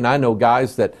ministry, and I know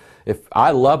guys that if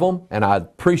I love them and I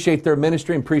appreciate their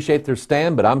ministry and appreciate their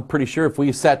stand, but I'm pretty sure if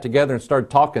we sat together and started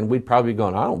talking, we'd probably be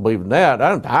going, I don't believe in that. I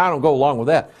don't go along with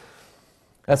that.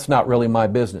 That's not really my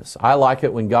business. I like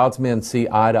it when God's men see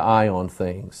eye to eye on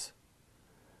things.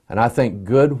 And I think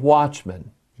good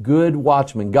watchmen,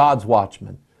 God's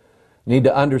watchmen, need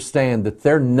to understand that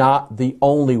they're not the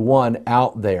only one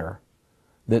out there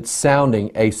that's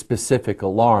sounding a specific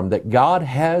alarm, that God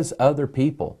has other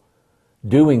people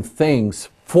doing things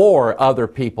for other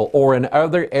people or in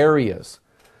other areas.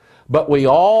 But we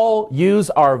all use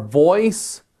our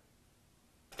voice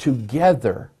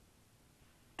together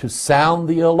to sound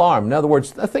the alarm. In other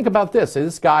words, think about this.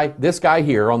 This guy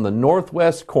here on the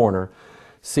northwest corner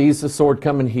sees the sword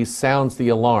coming, he sounds the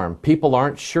alarm. People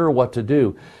aren't sure what to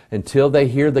do until they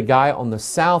hear the guy on the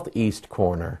southeast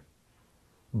corner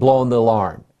blowing the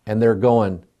alarm. And they're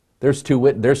going, there's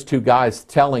two guys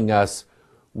telling us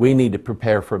we need to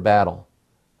prepare for battle.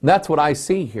 And that's what I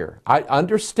see here. I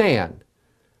understand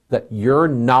that you're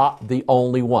not the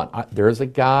only one. There's a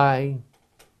guy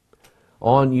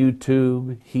on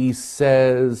YouTube, he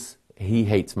says he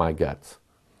hates my guts.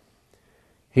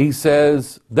 He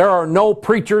says, there are no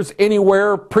preachers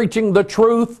anywhere preaching the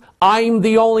truth. I'm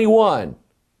the only one.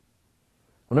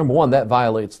 Well, number one, that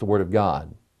violates the Word of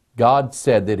God. God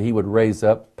said that He would raise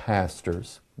up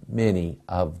pastors, many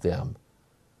of them.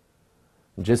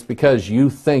 Just because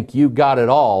you think you got it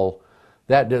all,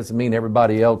 that doesn't mean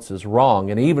everybody else is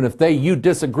wrong. And even if you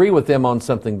disagree with them on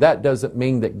something, that doesn't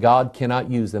mean that God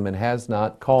cannot use them and has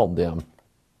not called them.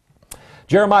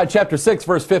 Jeremiah chapter 6,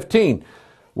 verse 15.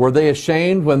 Were they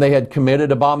ashamed when they had committed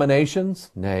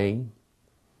abominations? Nay,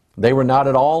 they were not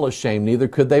at all ashamed, neither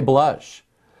could they blush.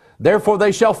 Therefore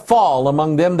they shall fall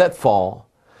among them that fall.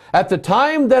 At the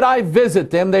time that I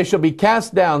visit them, they shall be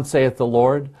cast down, saith the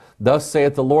Lord. Thus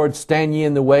saith the Lord, stand ye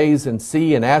in the ways and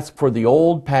see and ask for the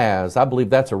old paths. I believe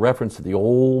that's a reference to the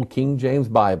old King James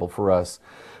Bible for us.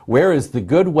 Where is the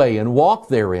good way, and walk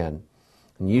therein,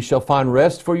 and ye shall find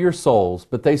rest for your souls.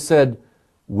 But they said,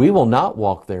 we will not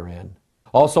walk therein.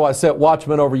 Also I set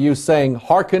watchmen over you, saying,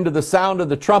 hearken to the sound of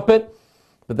the trumpet.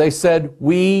 But they said,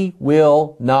 we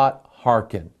will not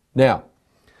hearken. Now,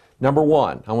 number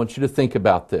one, I want you to think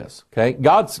about this. Okay,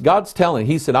 God's telling.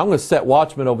 He said, I'm going to set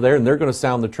watchmen over there, and they're going to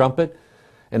sound the trumpet,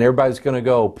 and everybody's going to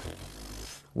go,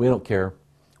 we don't care.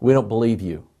 We don't believe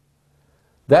you.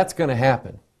 That's going to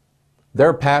happen. There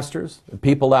are pastors and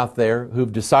people out there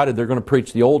who've decided they're going to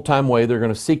preach the old-time way. They're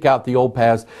going to seek out the old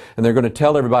paths, and they're going to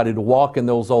tell everybody to walk in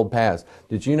those old paths.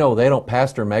 Did you know they don't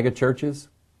pastor mega churches?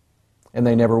 And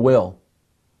they never will.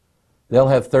 They'll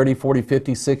have 30, 40,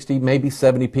 50, 60, maybe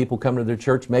 70 people come to their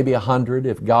church, maybe 100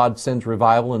 if God sends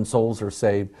revival and souls are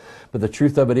saved. But the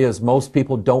truth of it is, most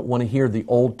people don't want to hear the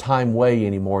old-time way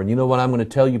anymore. And you know what I'm going to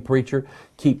tell you, preacher?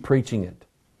 Keep preaching it.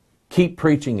 Keep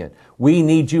preaching it. We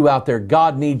need you out there.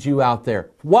 God needs you out there.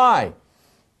 Why?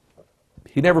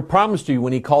 He never promised you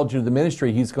when He called you to the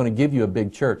ministry He's going to give you a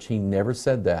big church. He never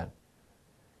said that.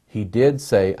 He did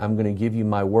say, I'm going to give you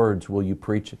my words. Will you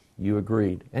preach it? You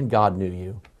agreed. And God knew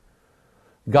you.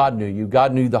 God knew you.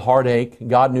 God knew the heartache.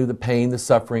 God knew the pain, the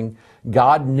suffering.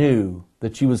 God knew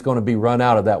that you was going to be run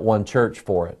out of that one church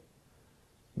for it.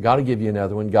 God will give you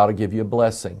another one. God will give you a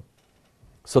blessing.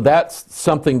 So that's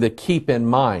something to keep in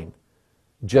mind.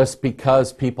 Just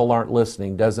because people aren't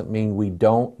listening doesn't mean we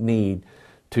don't need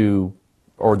to,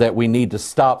 or that we need to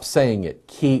stop saying it.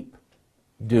 Keep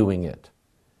doing it.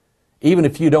 Even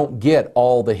if you don't get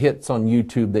all the hits on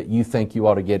YouTube that you think you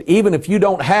ought to get, even if you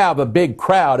don't have a big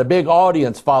crowd, a big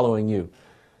audience following you,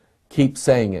 keep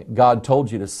saying it. God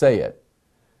told you to say it.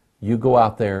 You go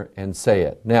out there and say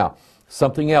it. Now,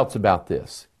 something else about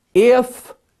this.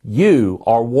 If you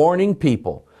are warning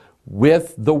people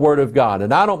with the Word of God.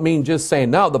 And I don't mean just saying,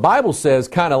 no, the Bible says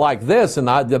kind of like this, and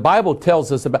the Bible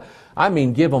tells us about, I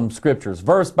mean give them scriptures,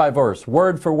 verse by verse,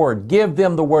 word for word. Give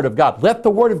them the Word of God. Let the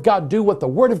Word of God do what the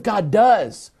Word of God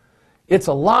does. It's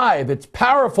alive, it's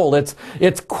powerful, it's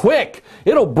quick.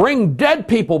 It'll bring dead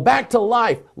people back to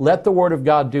life. Let the Word of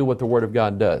God do what the Word of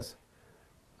God does.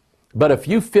 But if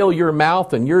you fill your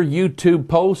mouth and your YouTube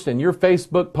post and your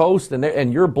Facebook post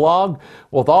and your blog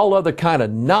with all other kind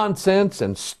of nonsense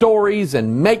and stories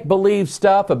and make-believe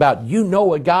stuff about you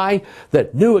know a guy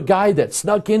that knew a guy that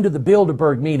snuck into the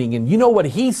Bilderberg meeting, and you know what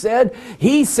he said?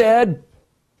 He said,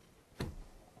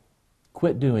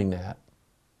 quit doing that.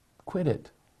 Quit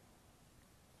it.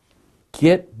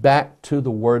 Get back to the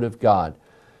Word of God.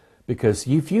 Because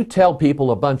if you tell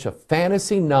people a bunch of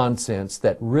fantasy nonsense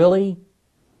that really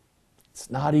it's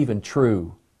not even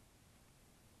true,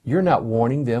 you're not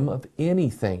warning them of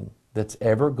anything that's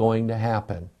ever going to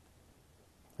happen.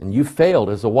 And you failed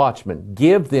as a watchman.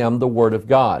 Give them the Word of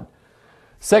God.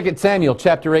 2 Samuel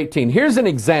chapter 18. Here's an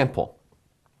example,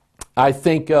 I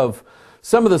think, of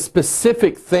some of the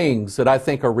specific things that I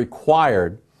think are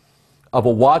required of a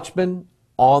watchman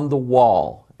on the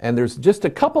wall. And there's just a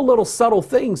couple little subtle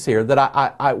things here that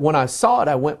I when I saw it,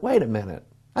 I went, wait a minute.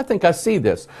 I think I see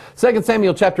this. 2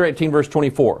 Samuel chapter 18, verse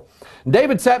 24.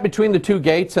 David sat between the two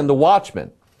gates, and the watchman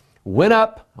went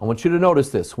up, I want you to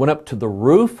notice this, went up to the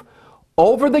roof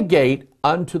over the gate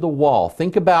unto the wall.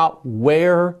 Think about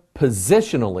where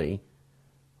positionally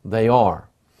they are.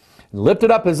 And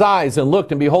lifted up his eyes and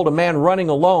looked, and behold, a man running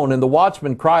alone. And the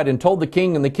watchman cried and told the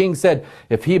king, and the king said,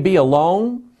 if he be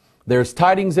alone, there's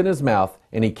tidings in his mouth.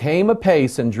 And he came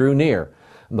apace and drew near.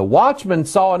 And the watchman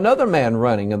saw another man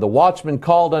running, and the watchman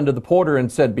called unto the porter and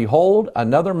said, behold,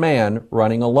 another man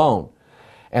running alone.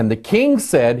 And the king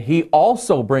said, he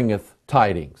also bringeth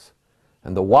tidings.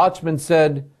 And the watchman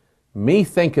said,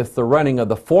 methinketh the running of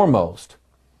the foremost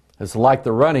is like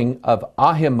the running of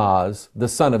Ahimaaz the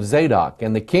son of Zadok.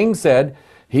 And the king said,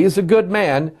 he is a good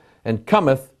man, and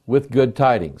cometh with good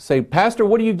tidings. Say, Pastor,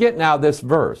 what are you getting out of this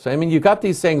verse? I mean, you've got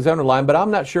these things underlined, but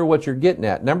I'm not sure what you're getting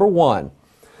at. Number one,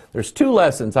 there's two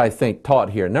lessons, I think, taught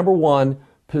here. Number one,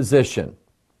 position.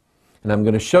 And I'm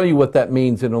going to show you what that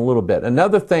means in a little bit.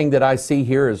 Another thing that I see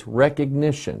here is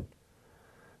recognition.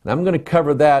 And I'm going to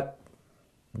cover that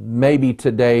maybe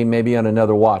today, maybe on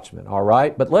another Watchman, all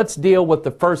right? But let's deal with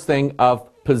the first thing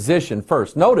of position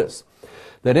first. Notice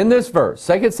that in this verse,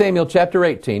 2 Samuel chapter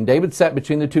 18, David sat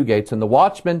between the two gates, and the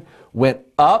watchman went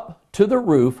up to the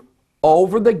roof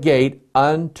over the gate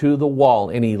unto the wall,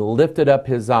 and he lifted up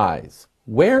his eyes.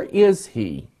 Where is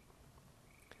he?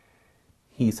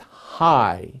 He's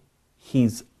high.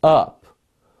 He's up.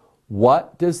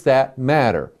 What does that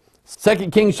matter? 2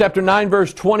 Kings chapter 9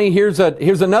 verse 20, here's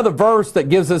another verse that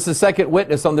gives us a second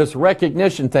witness on this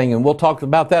recognition thing, and we'll talk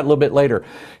about that a little bit later.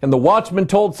 And the watchman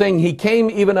told, saying, he came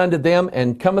even unto them,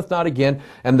 and cometh not again.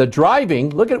 And the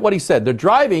driving, look at what he said, the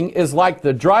driving is like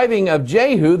the driving of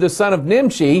Jehu, the son of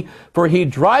Nimshi, for he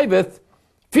driveth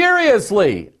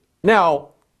furiously. Now,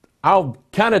 I'll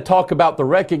kind of talk about the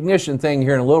recognition thing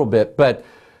here in a little bit, but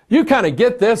you kind of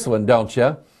get this one, don't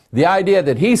you? The idea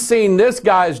that he's seen this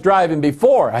guy's driving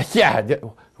before. Yeah,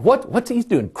 what's he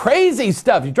doing? Crazy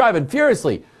stuff. He's driving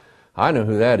furiously. I know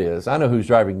who that is. I know whose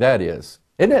driving that is.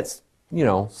 And it's, you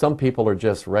know, some people are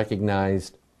just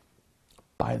recognized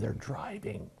by their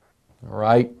driving. All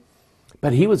right?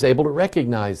 But he was able to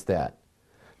recognize that.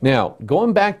 Now,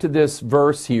 going back to this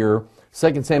verse here,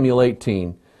 2 Samuel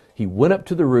 18, he went up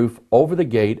to the roof over the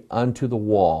gate unto the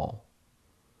wall.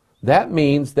 That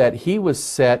means that he was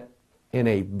set in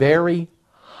a very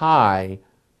high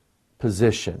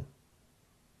position.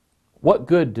 What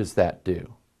good does that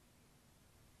do?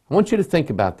 I want you to think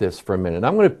about this for a minute.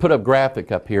 I'm going to put a graphic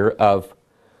up here of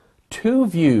two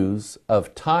views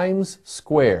of Times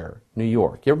Square, New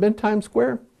York. You ever been to Times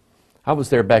Square? I was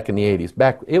there back in the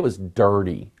 80s. It was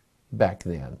dirty back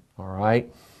then, all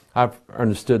right? I've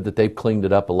understood that they've cleaned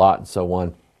it up a lot and so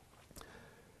on.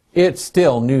 It's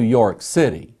still New York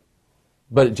City,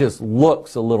 but it just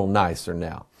looks a little nicer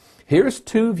now. Here's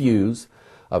two views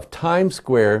of Times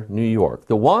Square, New York.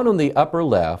 The one on the upper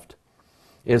left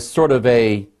is sort of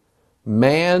a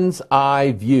man's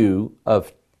eye view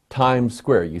of Times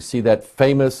Square. You see that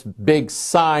famous big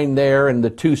sign there and the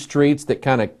two streets that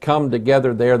kind of come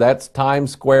together there. That's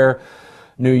Times Square,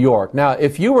 New York. Now,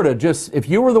 if you were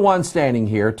the one standing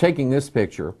here taking this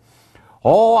picture,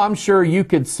 oh, I'm sure you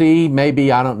could see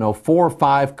maybe, I don't know, 4 or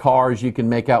 5 cars. You can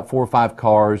make out 4 or 5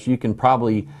 cars. You can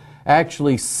probably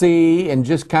actually see and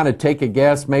just kind of take a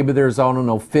guess. Maybe there's, I don't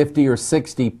know, 50 or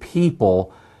 60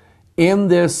 people in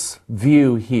this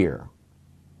view here.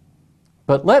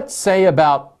 But let's say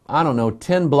about, I don't know,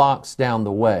 10 blocks down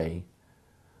the way,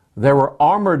 there were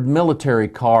armored military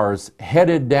cars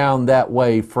headed down that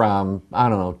way from, I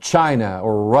don't know, China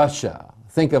or Russia.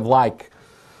 Think of like,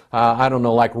 I don't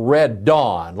know, like Red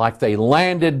Dawn, like they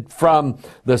landed from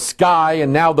the sky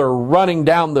and now they're running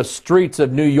down the streets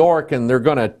of New York and they're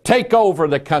going to take over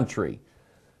the country.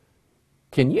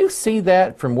 Can you see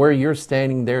that from where you're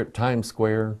standing there at Times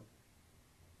Square?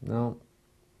 No.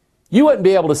 You wouldn't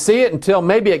be able to see it until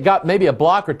maybe it got maybe a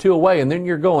block or two away, and then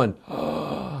you're going,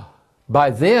 oh.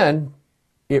 By then,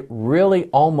 it really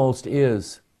almost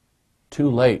is too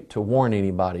late to warn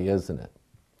anybody, isn't it?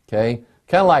 Okay?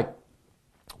 Kind of like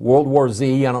World War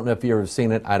Z. I don't know if you've ever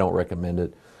seen it. I don't recommend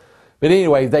it. But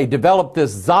anyway, they developed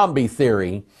this zombie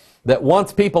theory that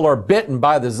once people are bitten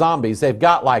by the zombies, they've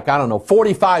got like, I don't know,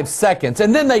 45 seconds,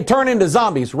 and then they turn into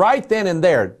zombies right then and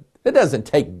there. It doesn't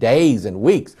take days and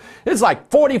weeks. It's like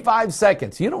 45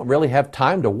 seconds. You don't really have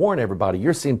time to warn everybody.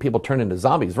 You're seeing people turn into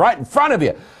zombies right in front of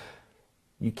you.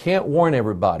 You can't warn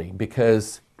everybody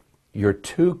because you're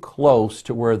too close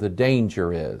to where the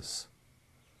danger is.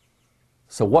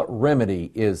 So what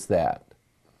remedy is that?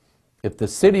 If the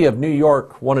city of New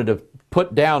York wanted to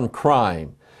put down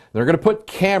crime, they're going to put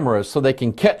cameras so they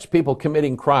can catch people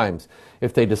committing crimes.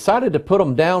 If they decided to put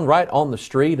them down right on the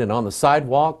street and on the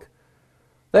sidewalk,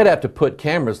 they'd have to put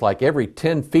cameras like every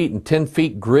 10 feet and 10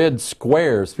 feet grid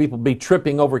squares. People would be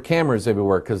tripping over cameras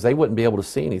everywhere because they wouldn't be able to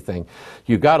see anything.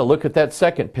 You've got to look at that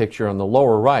second picture on the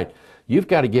lower right. You've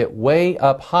got to get way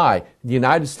up high. The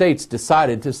United States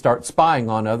decided to start spying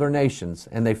on other nations,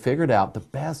 and they figured out the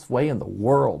best way in the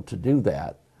world to do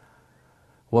that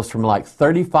was from like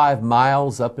 35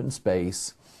 miles up in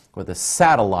space with a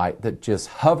satellite that just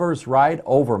hovers right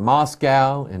over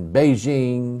Moscow and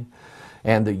Beijing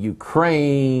and the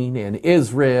Ukraine and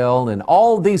Israel and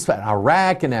all these,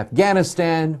 Iraq and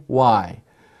Afghanistan. Why?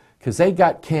 Because they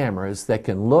got cameras that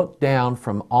can look down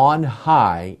from on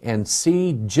high and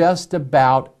see just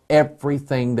about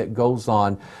everything that goes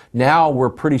on. Now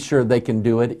we're pretty sure they can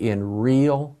do it in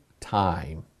real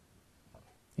time.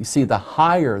 You see, the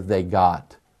higher they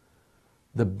got,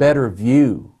 the better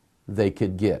view they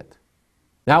could get.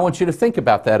 Now I want you to think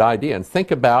about that idea and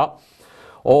think about,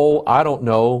 oh, I don't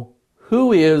know,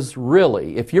 who is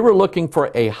really, if you were looking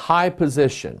for a high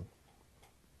position,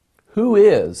 who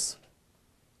is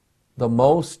the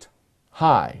most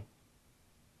high?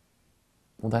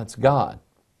 Well, that's God.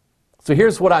 So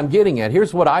here's what I'm getting at.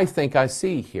 Here's what I think I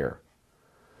see here.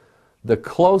 The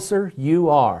closer you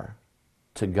are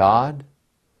to God,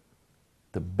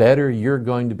 the better you're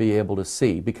going to be able to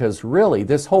see. Because really,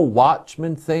 this whole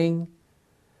Watchman thing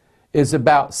is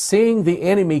about seeing the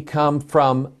enemy come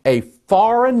from a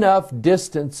far enough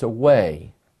distance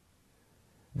away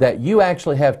that you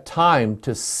actually have time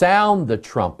to sound the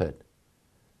trumpet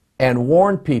and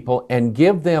warn people and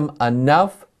give them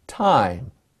enough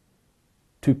time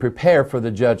to prepare for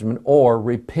the judgment or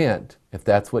repent if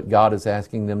that's what God is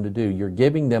asking them to do. You're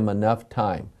giving them enough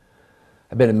time.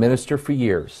 I've been a minister for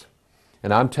years,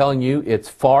 and I'm telling you, it's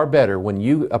far better when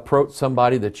you approach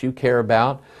somebody that you care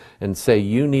about and say,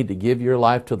 you need to give your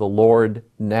life to the Lord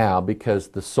now because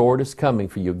the sword is coming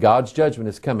for you. God's judgment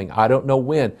is coming. I don't know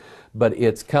when, but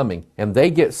it's coming. And they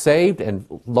get saved, and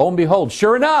lo and behold,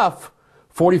 sure enough,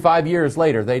 45 years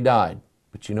later, they died.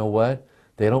 But you know what?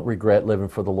 They don't regret living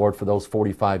for the Lord for those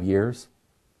 45 years.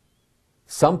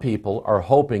 Some people are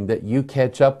hoping that you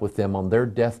catch up with them on their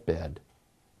deathbed.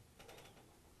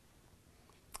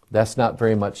 That's not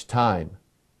very much time.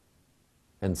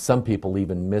 And some people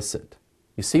even miss it.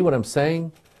 You see what I'm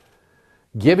saying?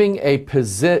 Giving a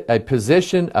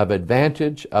position of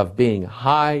advantage, of being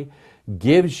high,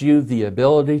 gives you the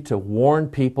ability to warn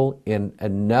people in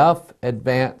enough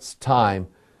advance time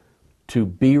to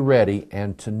be ready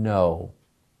and to know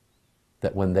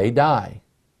that when they die,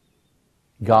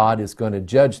 God is going to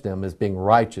judge them as being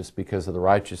righteous because of the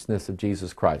righteousness of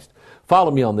Jesus Christ.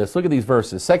 Follow me on this. Look at these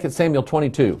verses. 2 Samuel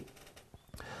 22.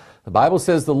 The Bible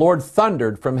says, the Lord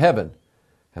thundered from heaven,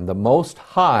 and the Most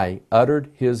High uttered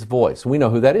His voice. We know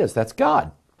who that is. That's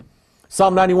God.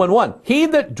 Psalm 91:1. He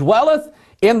that dwelleth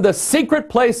in the secret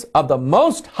place of the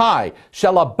Most High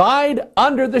shall abide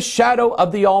under the shadow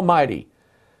of the Almighty.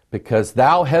 Because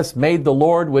thou hast made the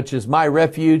Lord, which is my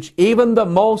refuge, even the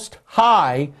Most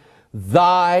High,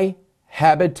 thy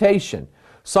habitation.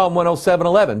 Psalm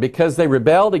 107:11. Because they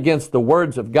rebelled against the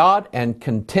words of God and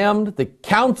contemned the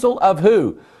counsel of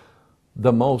who?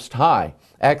 The Most High.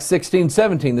 Acts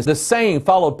 16:17. The same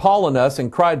followed Paul and us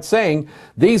and cried, saying,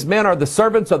 these men are the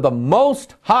servants of the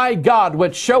Most High God,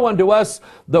 which show unto us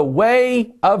the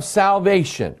way of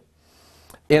salvation.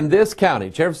 in this county,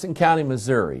 Jefferson County,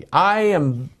 Missouri. I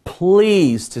am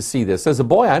pleased to see this. As a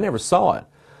boy, I never saw it.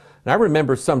 And I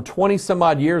remember some 20 some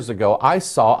odd years ago, I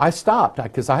stopped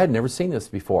because I had never seen this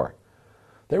before.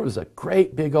 There was a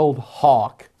great big old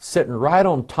hawk sitting right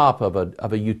on top of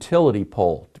a utility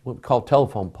pole, what we call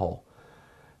telephone pole.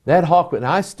 That hawk, and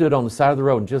I stood on the side of the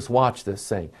road and just watched this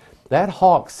thing. That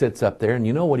hawk sits up there, and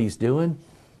you know what he's doing?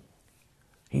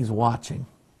 He's watching.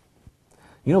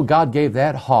 You know, God gave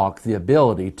that hawk the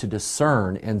ability to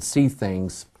discern and see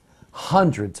things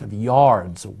hundreds of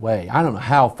yards away. I don't know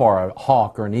how far a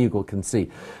hawk or an eagle can see,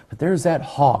 but there's that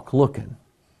hawk looking.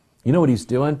 You know what he's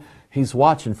doing? He's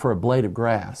watching for a blade of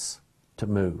grass to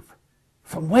move.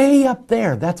 From way up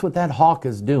there, that's what that hawk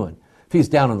is doing. If he's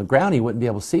down on the ground, he wouldn't be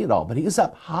able to see it all, but he's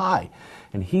up high,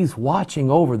 and he's watching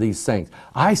over these things.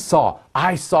 I saw,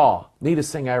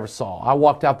 neatest thing I ever saw. I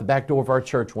walked out the back door of our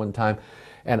church one time,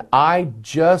 and I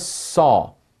just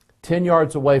saw, 10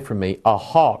 yards away from me, a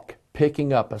hawk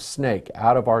picking up a snake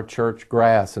out of our church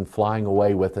grass and flying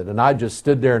away with it. And I just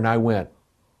stood there and I went,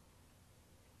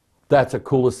 that's the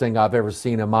coolest thing I've ever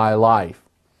seen in my life.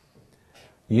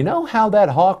 You know how that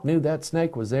hawk knew that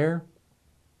snake was there?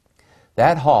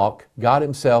 That hawk got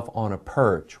himself on a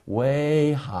perch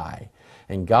way high,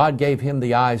 and God gave him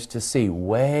the eyes to see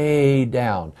way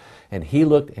down. And he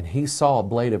looked and he saw a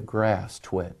blade of grass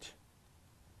twitch.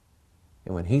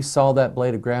 And when he saw that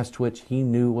blade of grass twitch, he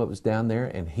knew what was down there,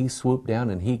 and he swooped down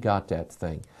and he got that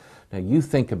thing. Now you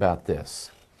think about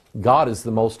this. God is the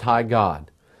Most High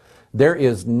God. There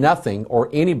is nothing or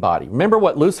anybody. Remember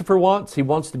what Lucifer wants? He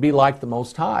wants to be like the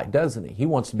Most High, doesn't he? He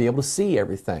wants to be able to see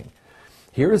everything.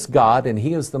 Here is God, and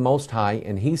He is the Most High,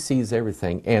 and He sees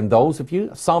everything. And those of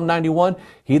you, Psalm 91,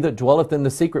 he that dwelleth in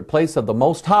the secret place of the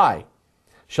Most High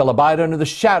shall abide under the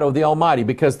shadow of the Almighty,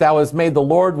 because thou hast made the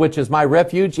Lord, which is my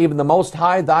refuge, even the Most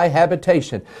High, thy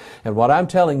habitation. And what I'm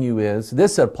telling you is,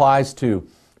 this applies to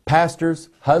pastors,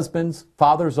 husbands,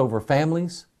 fathers over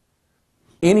families,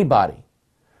 anybody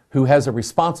who has a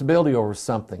responsibility over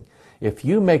something. If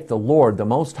you make the Lord, the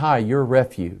Most High, your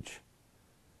refuge,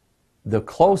 the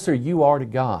closer you are to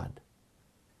God,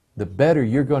 the better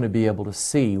you're going to be able to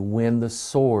see when the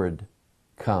sword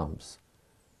comes.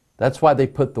 That's why they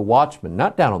put the watchmen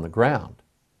not down on the ground.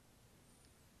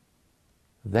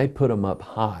 They put them up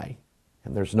high.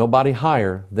 And there's nobody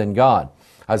higher than God.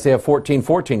 Isaiah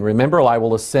 14:14, remember, I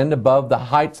will ascend above the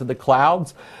heights of the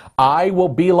clouds. I will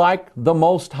be like the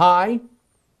Most High.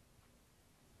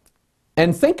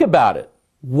 And think about it.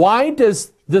 Why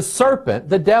does the serpent,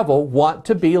 the devil, want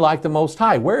to be like the Most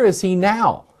High? Where is he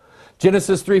now?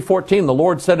 Genesis 3:14, the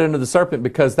Lord said unto the serpent,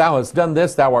 because thou hast done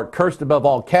this, thou art cursed above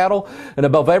all cattle, and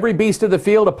above every beast of the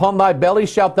field. Upon thy belly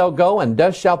shalt thou go, and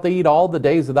dust shalt thou eat all the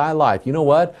days of thy life. You know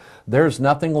what? There's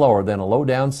nothing lower than a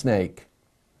low-down snake.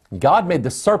 God made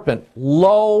the serpent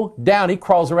low down. He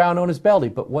crawls around on his belly.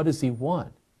 But what does he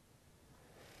want?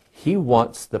 He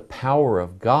wants the power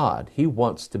of God. He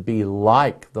wants to be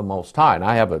like the Most High. And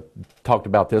I have talked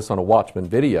about this on a Watchman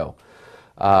video.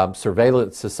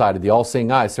 Surveillance Society, the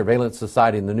All-Seeing Eye, Surveillance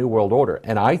Society in the New World Order.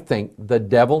 And I think the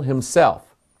devil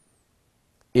himself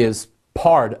is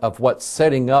part of what's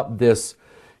setting up this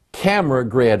camera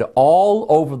grid all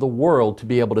over the world to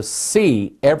be able to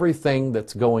see everything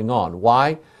that's going on.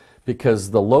 Why? Because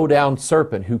the low-down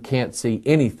serpent who can't see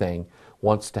anything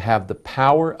wants to have the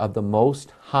power of the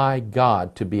Most High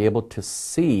God to be able to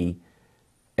see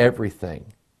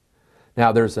everything.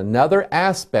 Now, there's another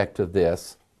aspect of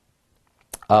this,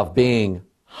 of being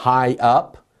high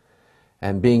up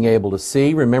and being able to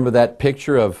see. Remember that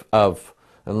picture of and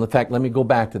in fact, let me go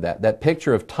back to that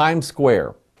picture of Times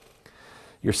Square.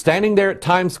 You're standing there at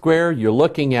Times Square, you're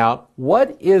looking out.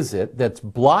 What is it that's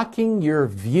blocking your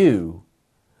view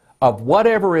of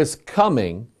whatever is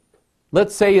coming?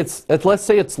 Let's say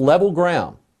it's level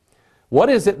ground. What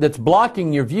is it that's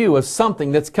blocking your view of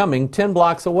something that's coming 10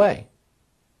 blocks away?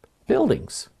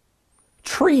 Buildings,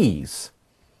 trees,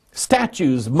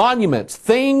 statues, monuments,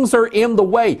 things are in the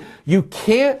way. You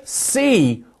can't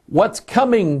see what's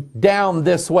coming down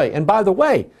this way. And by the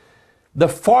way, the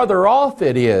farther off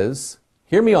it is,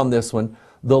 hear me on this one,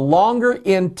 the longer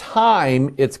in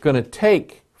time it's going to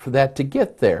take for that to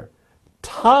get there.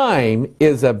 Time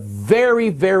is a very,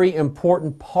 very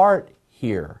important part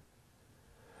here.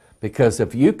 Because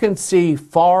if you can see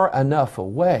far enough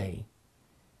away,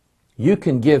 you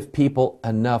can give people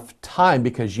enough time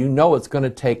because you know it's going to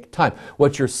take time.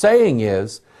 What you're saying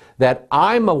is that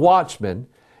I'm a watchman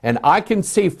and I can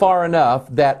see far enough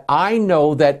that I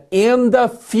know that in the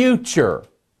future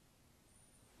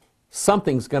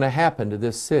something's going to happen to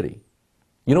this city.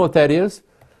 You know what that is?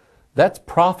 That's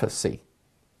prophecy.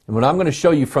 And what I'm going to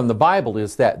show you from the Bible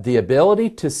is that the ability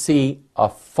to see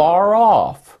afar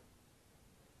off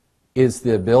is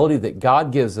the ability that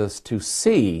God gives us to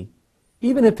see,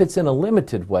 even if it's in a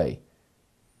limited way,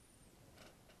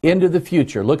 into the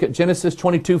future. Look at Genesis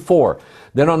 22:4.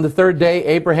 Then on the third day,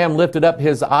 Abraham lifted up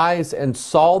his eyes and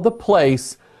saw the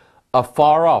place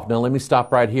afar off. Now let me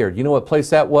stop right here. Do you know what place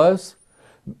that was?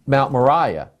 Mount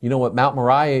Moriah. You know what Mount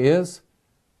Moriah is?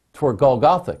 It's where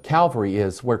Golgotha, Calvary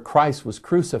is, where Christ was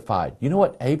crucified. You know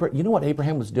what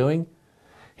Abraham was doing?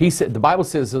 He said, the Bible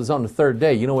says it was on the third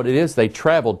day. You know what it is? They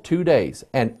traveled 2 days.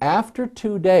 And after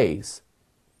 2 days,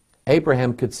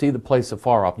 Abraham could see the place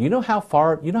afar off. You know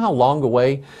how long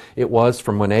away it was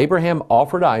from when Abraham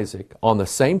offered Isaac on the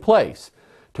same place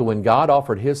to when God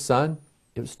offered his son?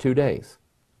 It was 2 days.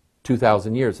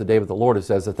 2,000 years. The day of the Lord is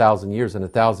as 1,000 years, and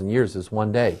 1,000 years is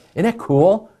 1 day. Isn't that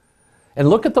cool? And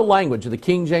look at the language of the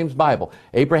King James Bible.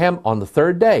 Abraham, on the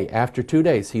third day, after 2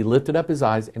 days, he lifted up his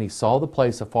eyes and he saw the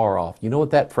place afar off. You know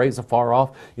what that phrase afar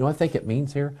off, you know what I think it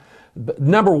means here?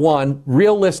 Number one,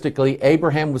 realistically,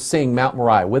 Abraham was seeing Mount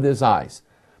Moriah with his eyes.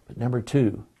 But number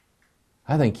two,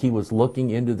 I think he was looking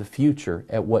into the future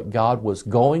at what God was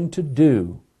going to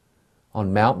do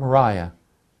on Mount Moriah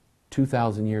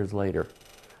 2,000 years later.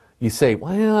 You say,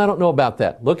 well, I don't know about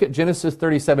that. Look at Genesis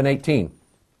 37:18.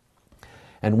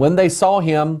 And when they saw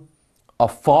him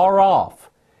afar off,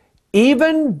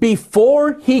 even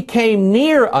before he came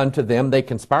near unto them, they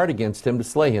conspired against him to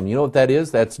slay him. You know what that is?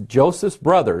 That's Joseph's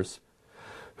brothers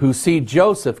who see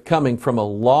Joseph coming from a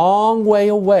long way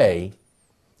away,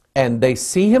 and they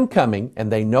see him coming,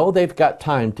 and they know they've got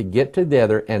time to get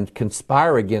together and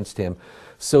conspire against him,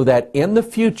 so that in the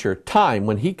future time,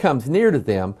 when he comes near to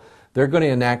them, they're going to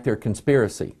enact their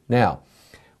conspiracy. Now,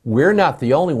 we're not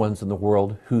the only ones in the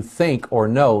world who think or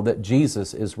know that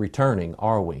Jesus is returning,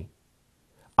 are we?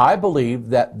 I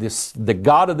believe that the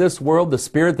God of this world, the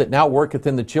Spirit that now worketh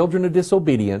in the children of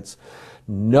disobedience,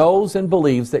 knows and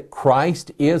believes that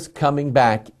Christ is coming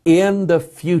back in the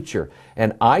future.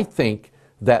 And I think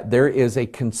that there is a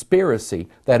conspiracy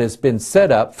that has been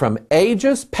set up from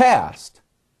ages past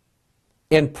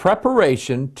in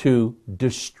preparation to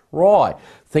destroy.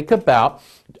 Think about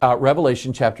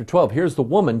Revelation chapter 12. Here's the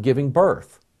woman giving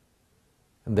birth.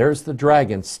 And there's the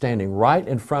dragon standing right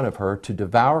in front of her to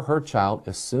devour her child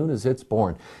as soon as it's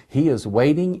born. He is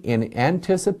waiting in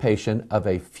anticipation of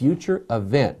a future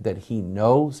event that he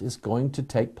knows is going to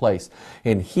take place.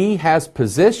 And he has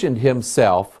positioned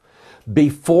himself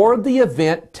before the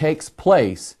event takes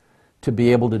place to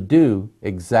be able to do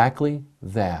exactly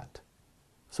that.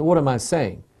 So what am I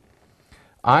saying?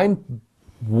 I'm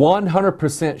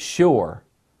 100% sure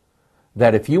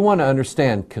that if you want to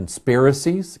understand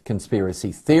conspiracies,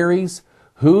 conspiracy theories,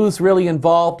 who's really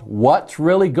involved, what's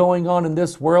really going on in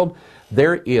this world,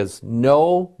 there is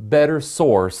no better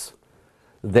source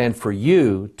than for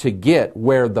you to get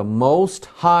where the Most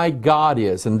High God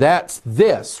is. And that's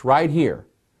this right here.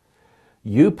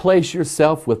 You place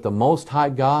yourself with the Most High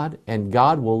God, and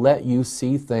God will let you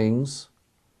see things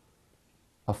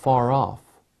afar off.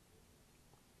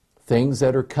 Things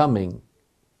that are coming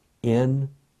in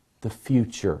the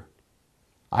future.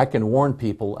 I can warn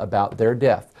people about their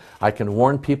death. I can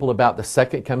warn people about the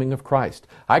second coming of Christ.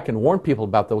 I can warn people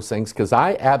about those things because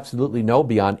I absolutely know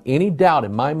beyond any doubt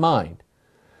in my mind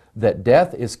that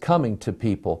death is coming to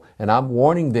people, and I'm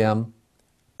warning them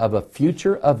of a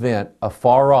future event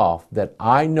afar off that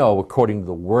I know, according to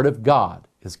the Word of God,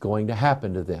 is going to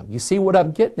happen to them. You see what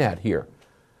I'm getting at here?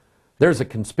 There's a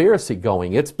conspiracy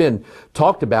going. It's been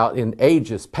talked about in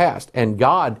ages past. And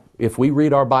God, if we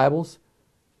read our Bibles,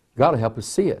 God will help us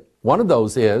see it. One of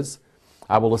those is,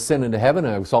 I will ascend into heaven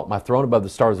and exalt my throne above the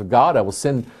stars of God. I will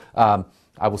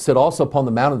sit also upon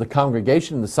the mount of the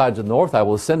congregation in the sides of the north. I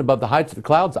will ascend above the heights of the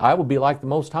clouds. I will be like the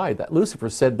Most High. That Lucifer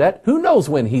said that. Who knows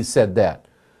when he said that?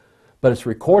 But it's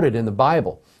recorded in the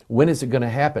Bible. When is it going to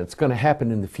happen? It's going to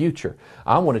happen in the future.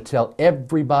 I want to tell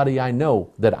everybody I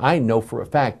know that I know for a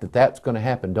fact that that's going to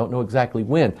happen. Don't know exactly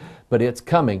when, but it's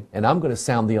coming, and I'm going to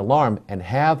sound the alarm and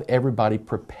have everybody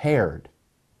prepared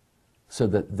so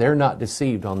that they're not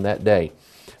deceived on that day.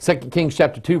 2 Kings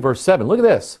chapter 2, verse 7. Look at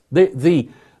this.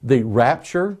 The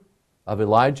rapture of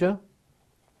Elijah.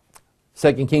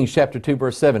 2 Kings chapter 2,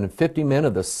 verse 7. And 50 men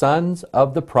of the sons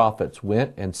of the prophets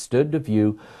went and stood to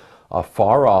view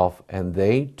afar off, and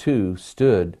they too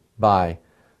stood by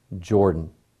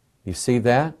Jordan. You see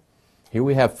that? Here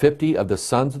we have 50 of the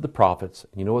sons of the prophets.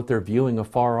 You know what they're viewing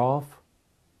afar off?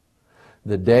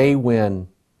 The day when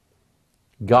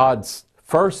God's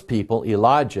first people,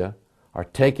 Elijah, are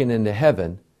taken into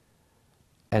heaven,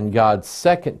 and God's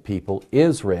second people,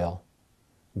 Israel,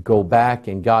 go back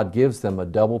and God gives them a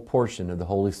double portion of the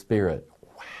Holy Spirit.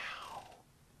 Wow.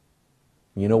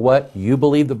 You know what? You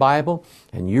believe the Bible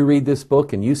and you read this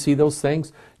book and you see those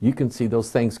things, you can see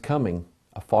those things coming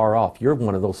afar off. You're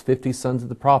one of those 50 sons of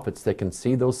the prophets that can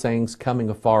see those things coming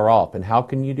afar off. And how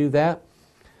can you do that?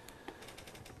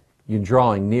 You're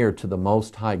drawing near to the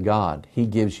Most High God. He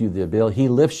gives you the ability, He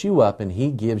lifts you up and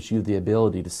He gives you the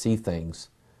ability to see things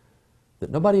that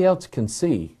nobody else can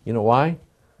see. You know why?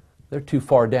 They're too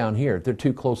far down here. They're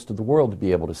too close to the world to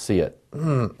be able to see it.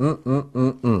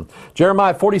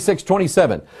 Jeremiah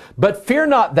 46:27. But fear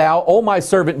not thou, O my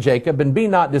servant Jacob, and be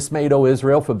not dismayed, O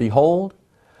Israel, for behold,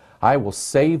 I will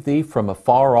save thee from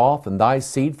afar off, and thy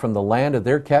seed from the land of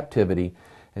their captivity.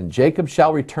 And Jacob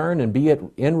shall return and be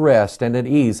in rest and at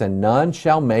ease, and none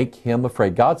shall make him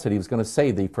afraid. God said He was going to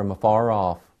save thee from afar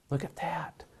off. Look at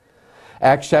that.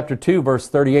 Acts chapter 2, verse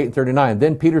 38 and 39.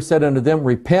 Then Peter said unto them,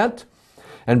 Repent,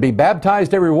 and be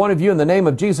baptized every one of you in the name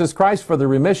of Jesus Christ for the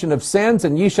remission of sins,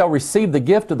 and ye shall receive the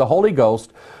gift of the Holy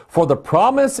Ghost. For the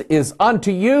promise is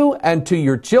unto you and to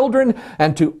your children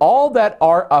and to all that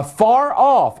are afar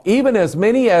off, even as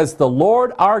many as the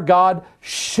Lord our God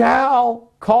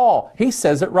shall call. He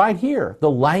says it right here.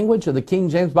 The language of the King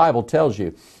James Bible tells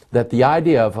you that the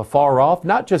idea of afar off,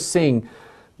 not just seeing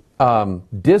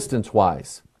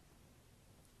distance-wise,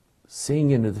 seeing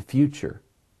into the future.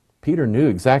 Peter knew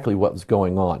exactly what was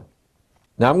going on.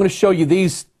 Now I'm going to show you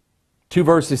these two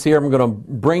verses here. I'm going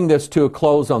to bring this to a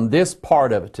close on this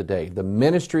part of it today. The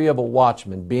ministry of a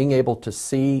watchman, being able to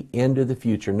see into the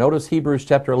future. Notice Hebrews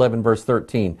chapter 11, verse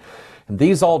 13. And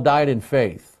these all died in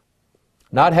faith,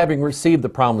 not having received the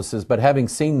promises, but having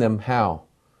seen them how?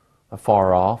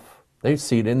 Afar off. They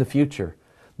see it in the future.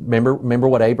 Remember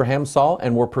what Abraham saw?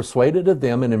 And were persuaded of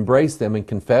them and embraced them and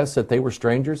confessed that they were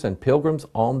strangers and pilgrims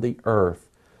on the earth.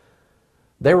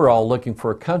 They were all looking for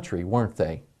a country, weren't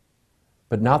they?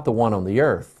 But not the one on the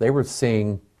earth. They were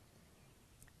seeing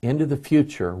into the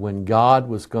future when God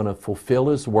was going to fulfill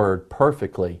His word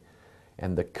perfectly.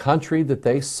 And the country that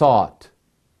they sought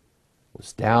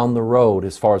was down the road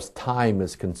as far as time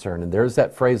is concerned. And there's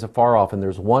that phrase afar off. And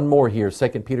there's one more here, 2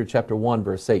 Peter chapter 1,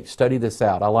 verse 8. Study this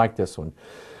out. I like this one.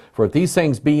 For if these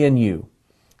things be in you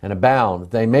and abound,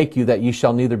 they make you that ye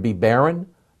shall neither be barren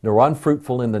nor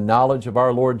unfruitful in the knowledge of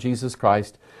our Lord Jesus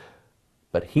Christ.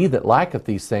 But he that lacketh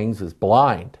these things is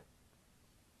blind,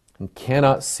 and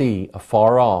cannot see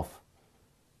afar off,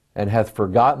 and hath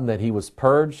forgotten that he was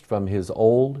purged from his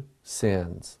old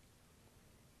sins.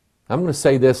 I'm going to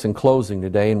say this in closing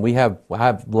today, and I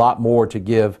have a lot more to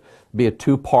give, be a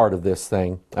two-part of this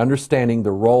thing, understanding the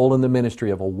role and the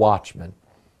ministry of a watchman.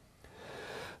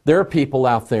 There are people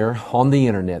out there on the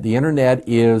internet. The internet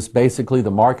is basically the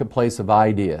marketplace of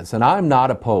ideas. And I'm not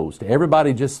opposed to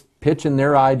everybody just pitching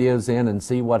their ideas in and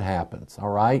see what happens, all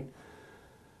right?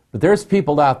 But there's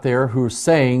people out there who are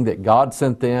saying that God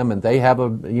sent them and they have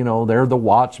they're the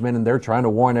watchmen and they're trying to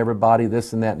warn everybody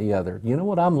this and that and the other. You know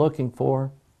what I'm looking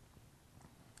for?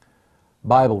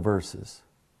 Bible verses.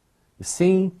 You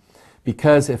see,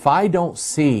 because if I don't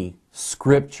see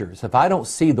Scriptures, if I don't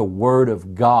see the Word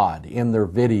of God in their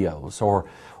videos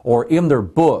or in their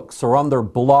books or on their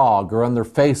blog or on their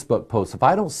Facebook posts, if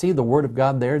I don't see the Word of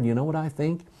God there, you know what I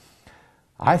think?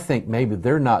 I think maybe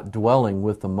they're not dwelling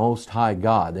with the Most High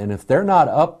God. And if they're not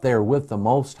up there with the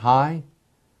Most High,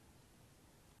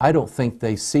 I don't think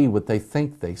they see what they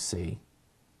think they see.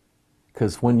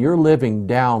 Because when you're living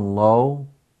down low,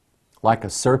 like a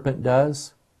serpent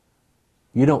does,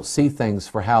 you don't see things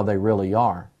for how they really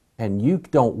are. And you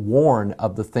don't warn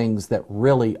of the things that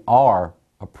really are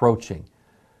approaching.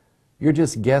 You're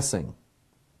just guessing.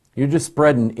 You're just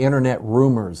spreading internet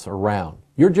rumors around.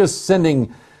 You're just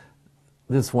sending,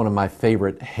 this is one of my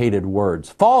favorite hated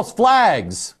words, false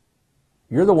flags.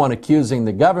 You're the one accusing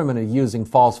the government of using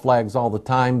false flags all the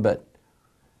time, but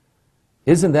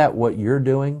isn't that what you're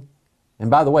doing? And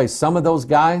by the way, some of those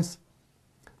guys,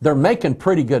 they're making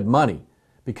pretty good money.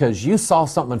 Because you saw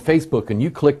something on Facebook and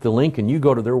you click the link and you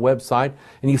go to their website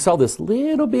and you saw this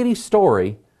little bitty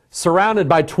story surrounded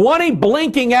by 20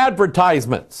 blinking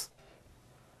advertisements.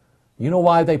 You know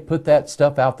why they put that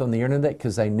stuff out on the internet?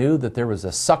 Because they knew that there was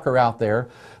a sucker out there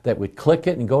that would click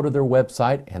it and go to their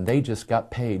website and they just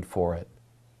got paid for it.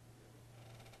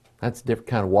 That's a different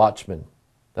kind of watchman.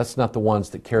 That's not the ones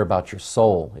that care about your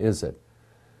soul, is it?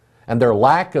 And their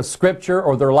lack of Scripture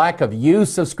or their lack of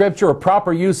use of Scripture or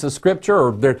proper use of Scripture,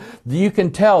 or you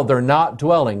can tell they're not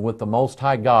dwelling with the Most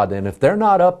High God. And if they're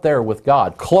not up there with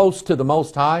God, close to the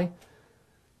Most High,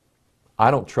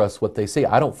 I don't trust what they see.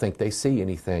 I don't think they see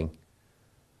anything.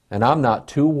 And I'm not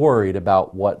too worried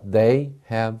about what they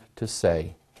have to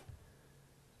say.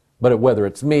 But whether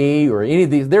it's me or any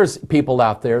of these, there's people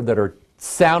out there that are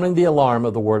sounding the alarm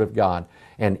of the Word of God.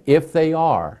 And if they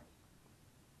are,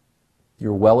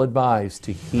 you're well advised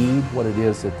to heed what it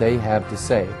is that they have to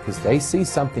say, because they see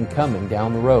something coming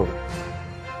down the road.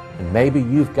 And maybe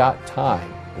you've got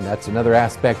time, and that's another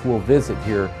aspect we'll visit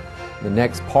here in the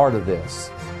next part of this.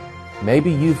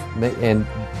 Maybe you've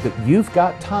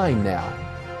got time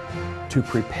now to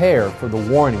prepare for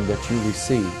the warning that you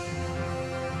receive.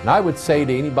 And I would say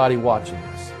to anybody watching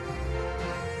this,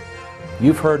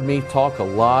 you've heard me talk a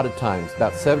lot of times,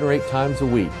 about 7 or 8 times a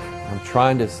week. I'm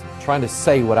trying to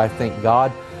say what I think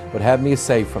God would have me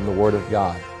say from the Word of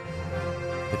God.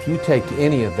 If you take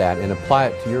any of that and apply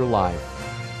it to your life,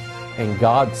 and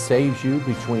God saves you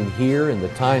between here and the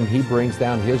time He brings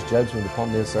down His judgment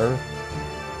upon this earth,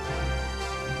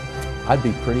 I'd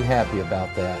be pretty happy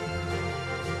about that.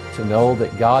 To know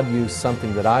that God used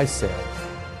something that I said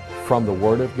from the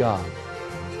Word of God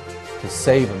to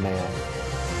save a man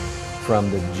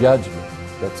from the judgment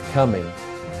that's coming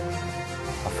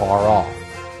afar off.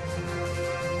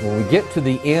 When we get to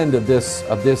the end of this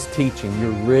teaching,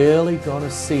 you're really going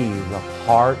to see the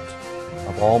heart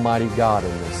of Almighty God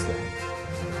in this thing.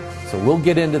 So we'll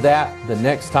get into that the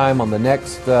next time. On the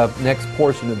next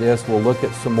portion of this, we'll look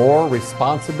at some more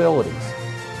responsibilities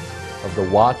of the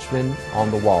watchman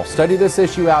on the wall. Study this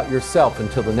issue out yourself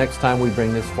until the next time we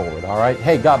bring this forward, all right?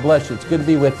 Hey, God bless you. It's good to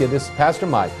be with you. This is Pastor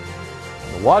Mike,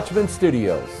 the Watchman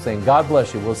Studios, saying God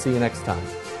bless you. We'll see you next time.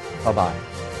 Bye-bye.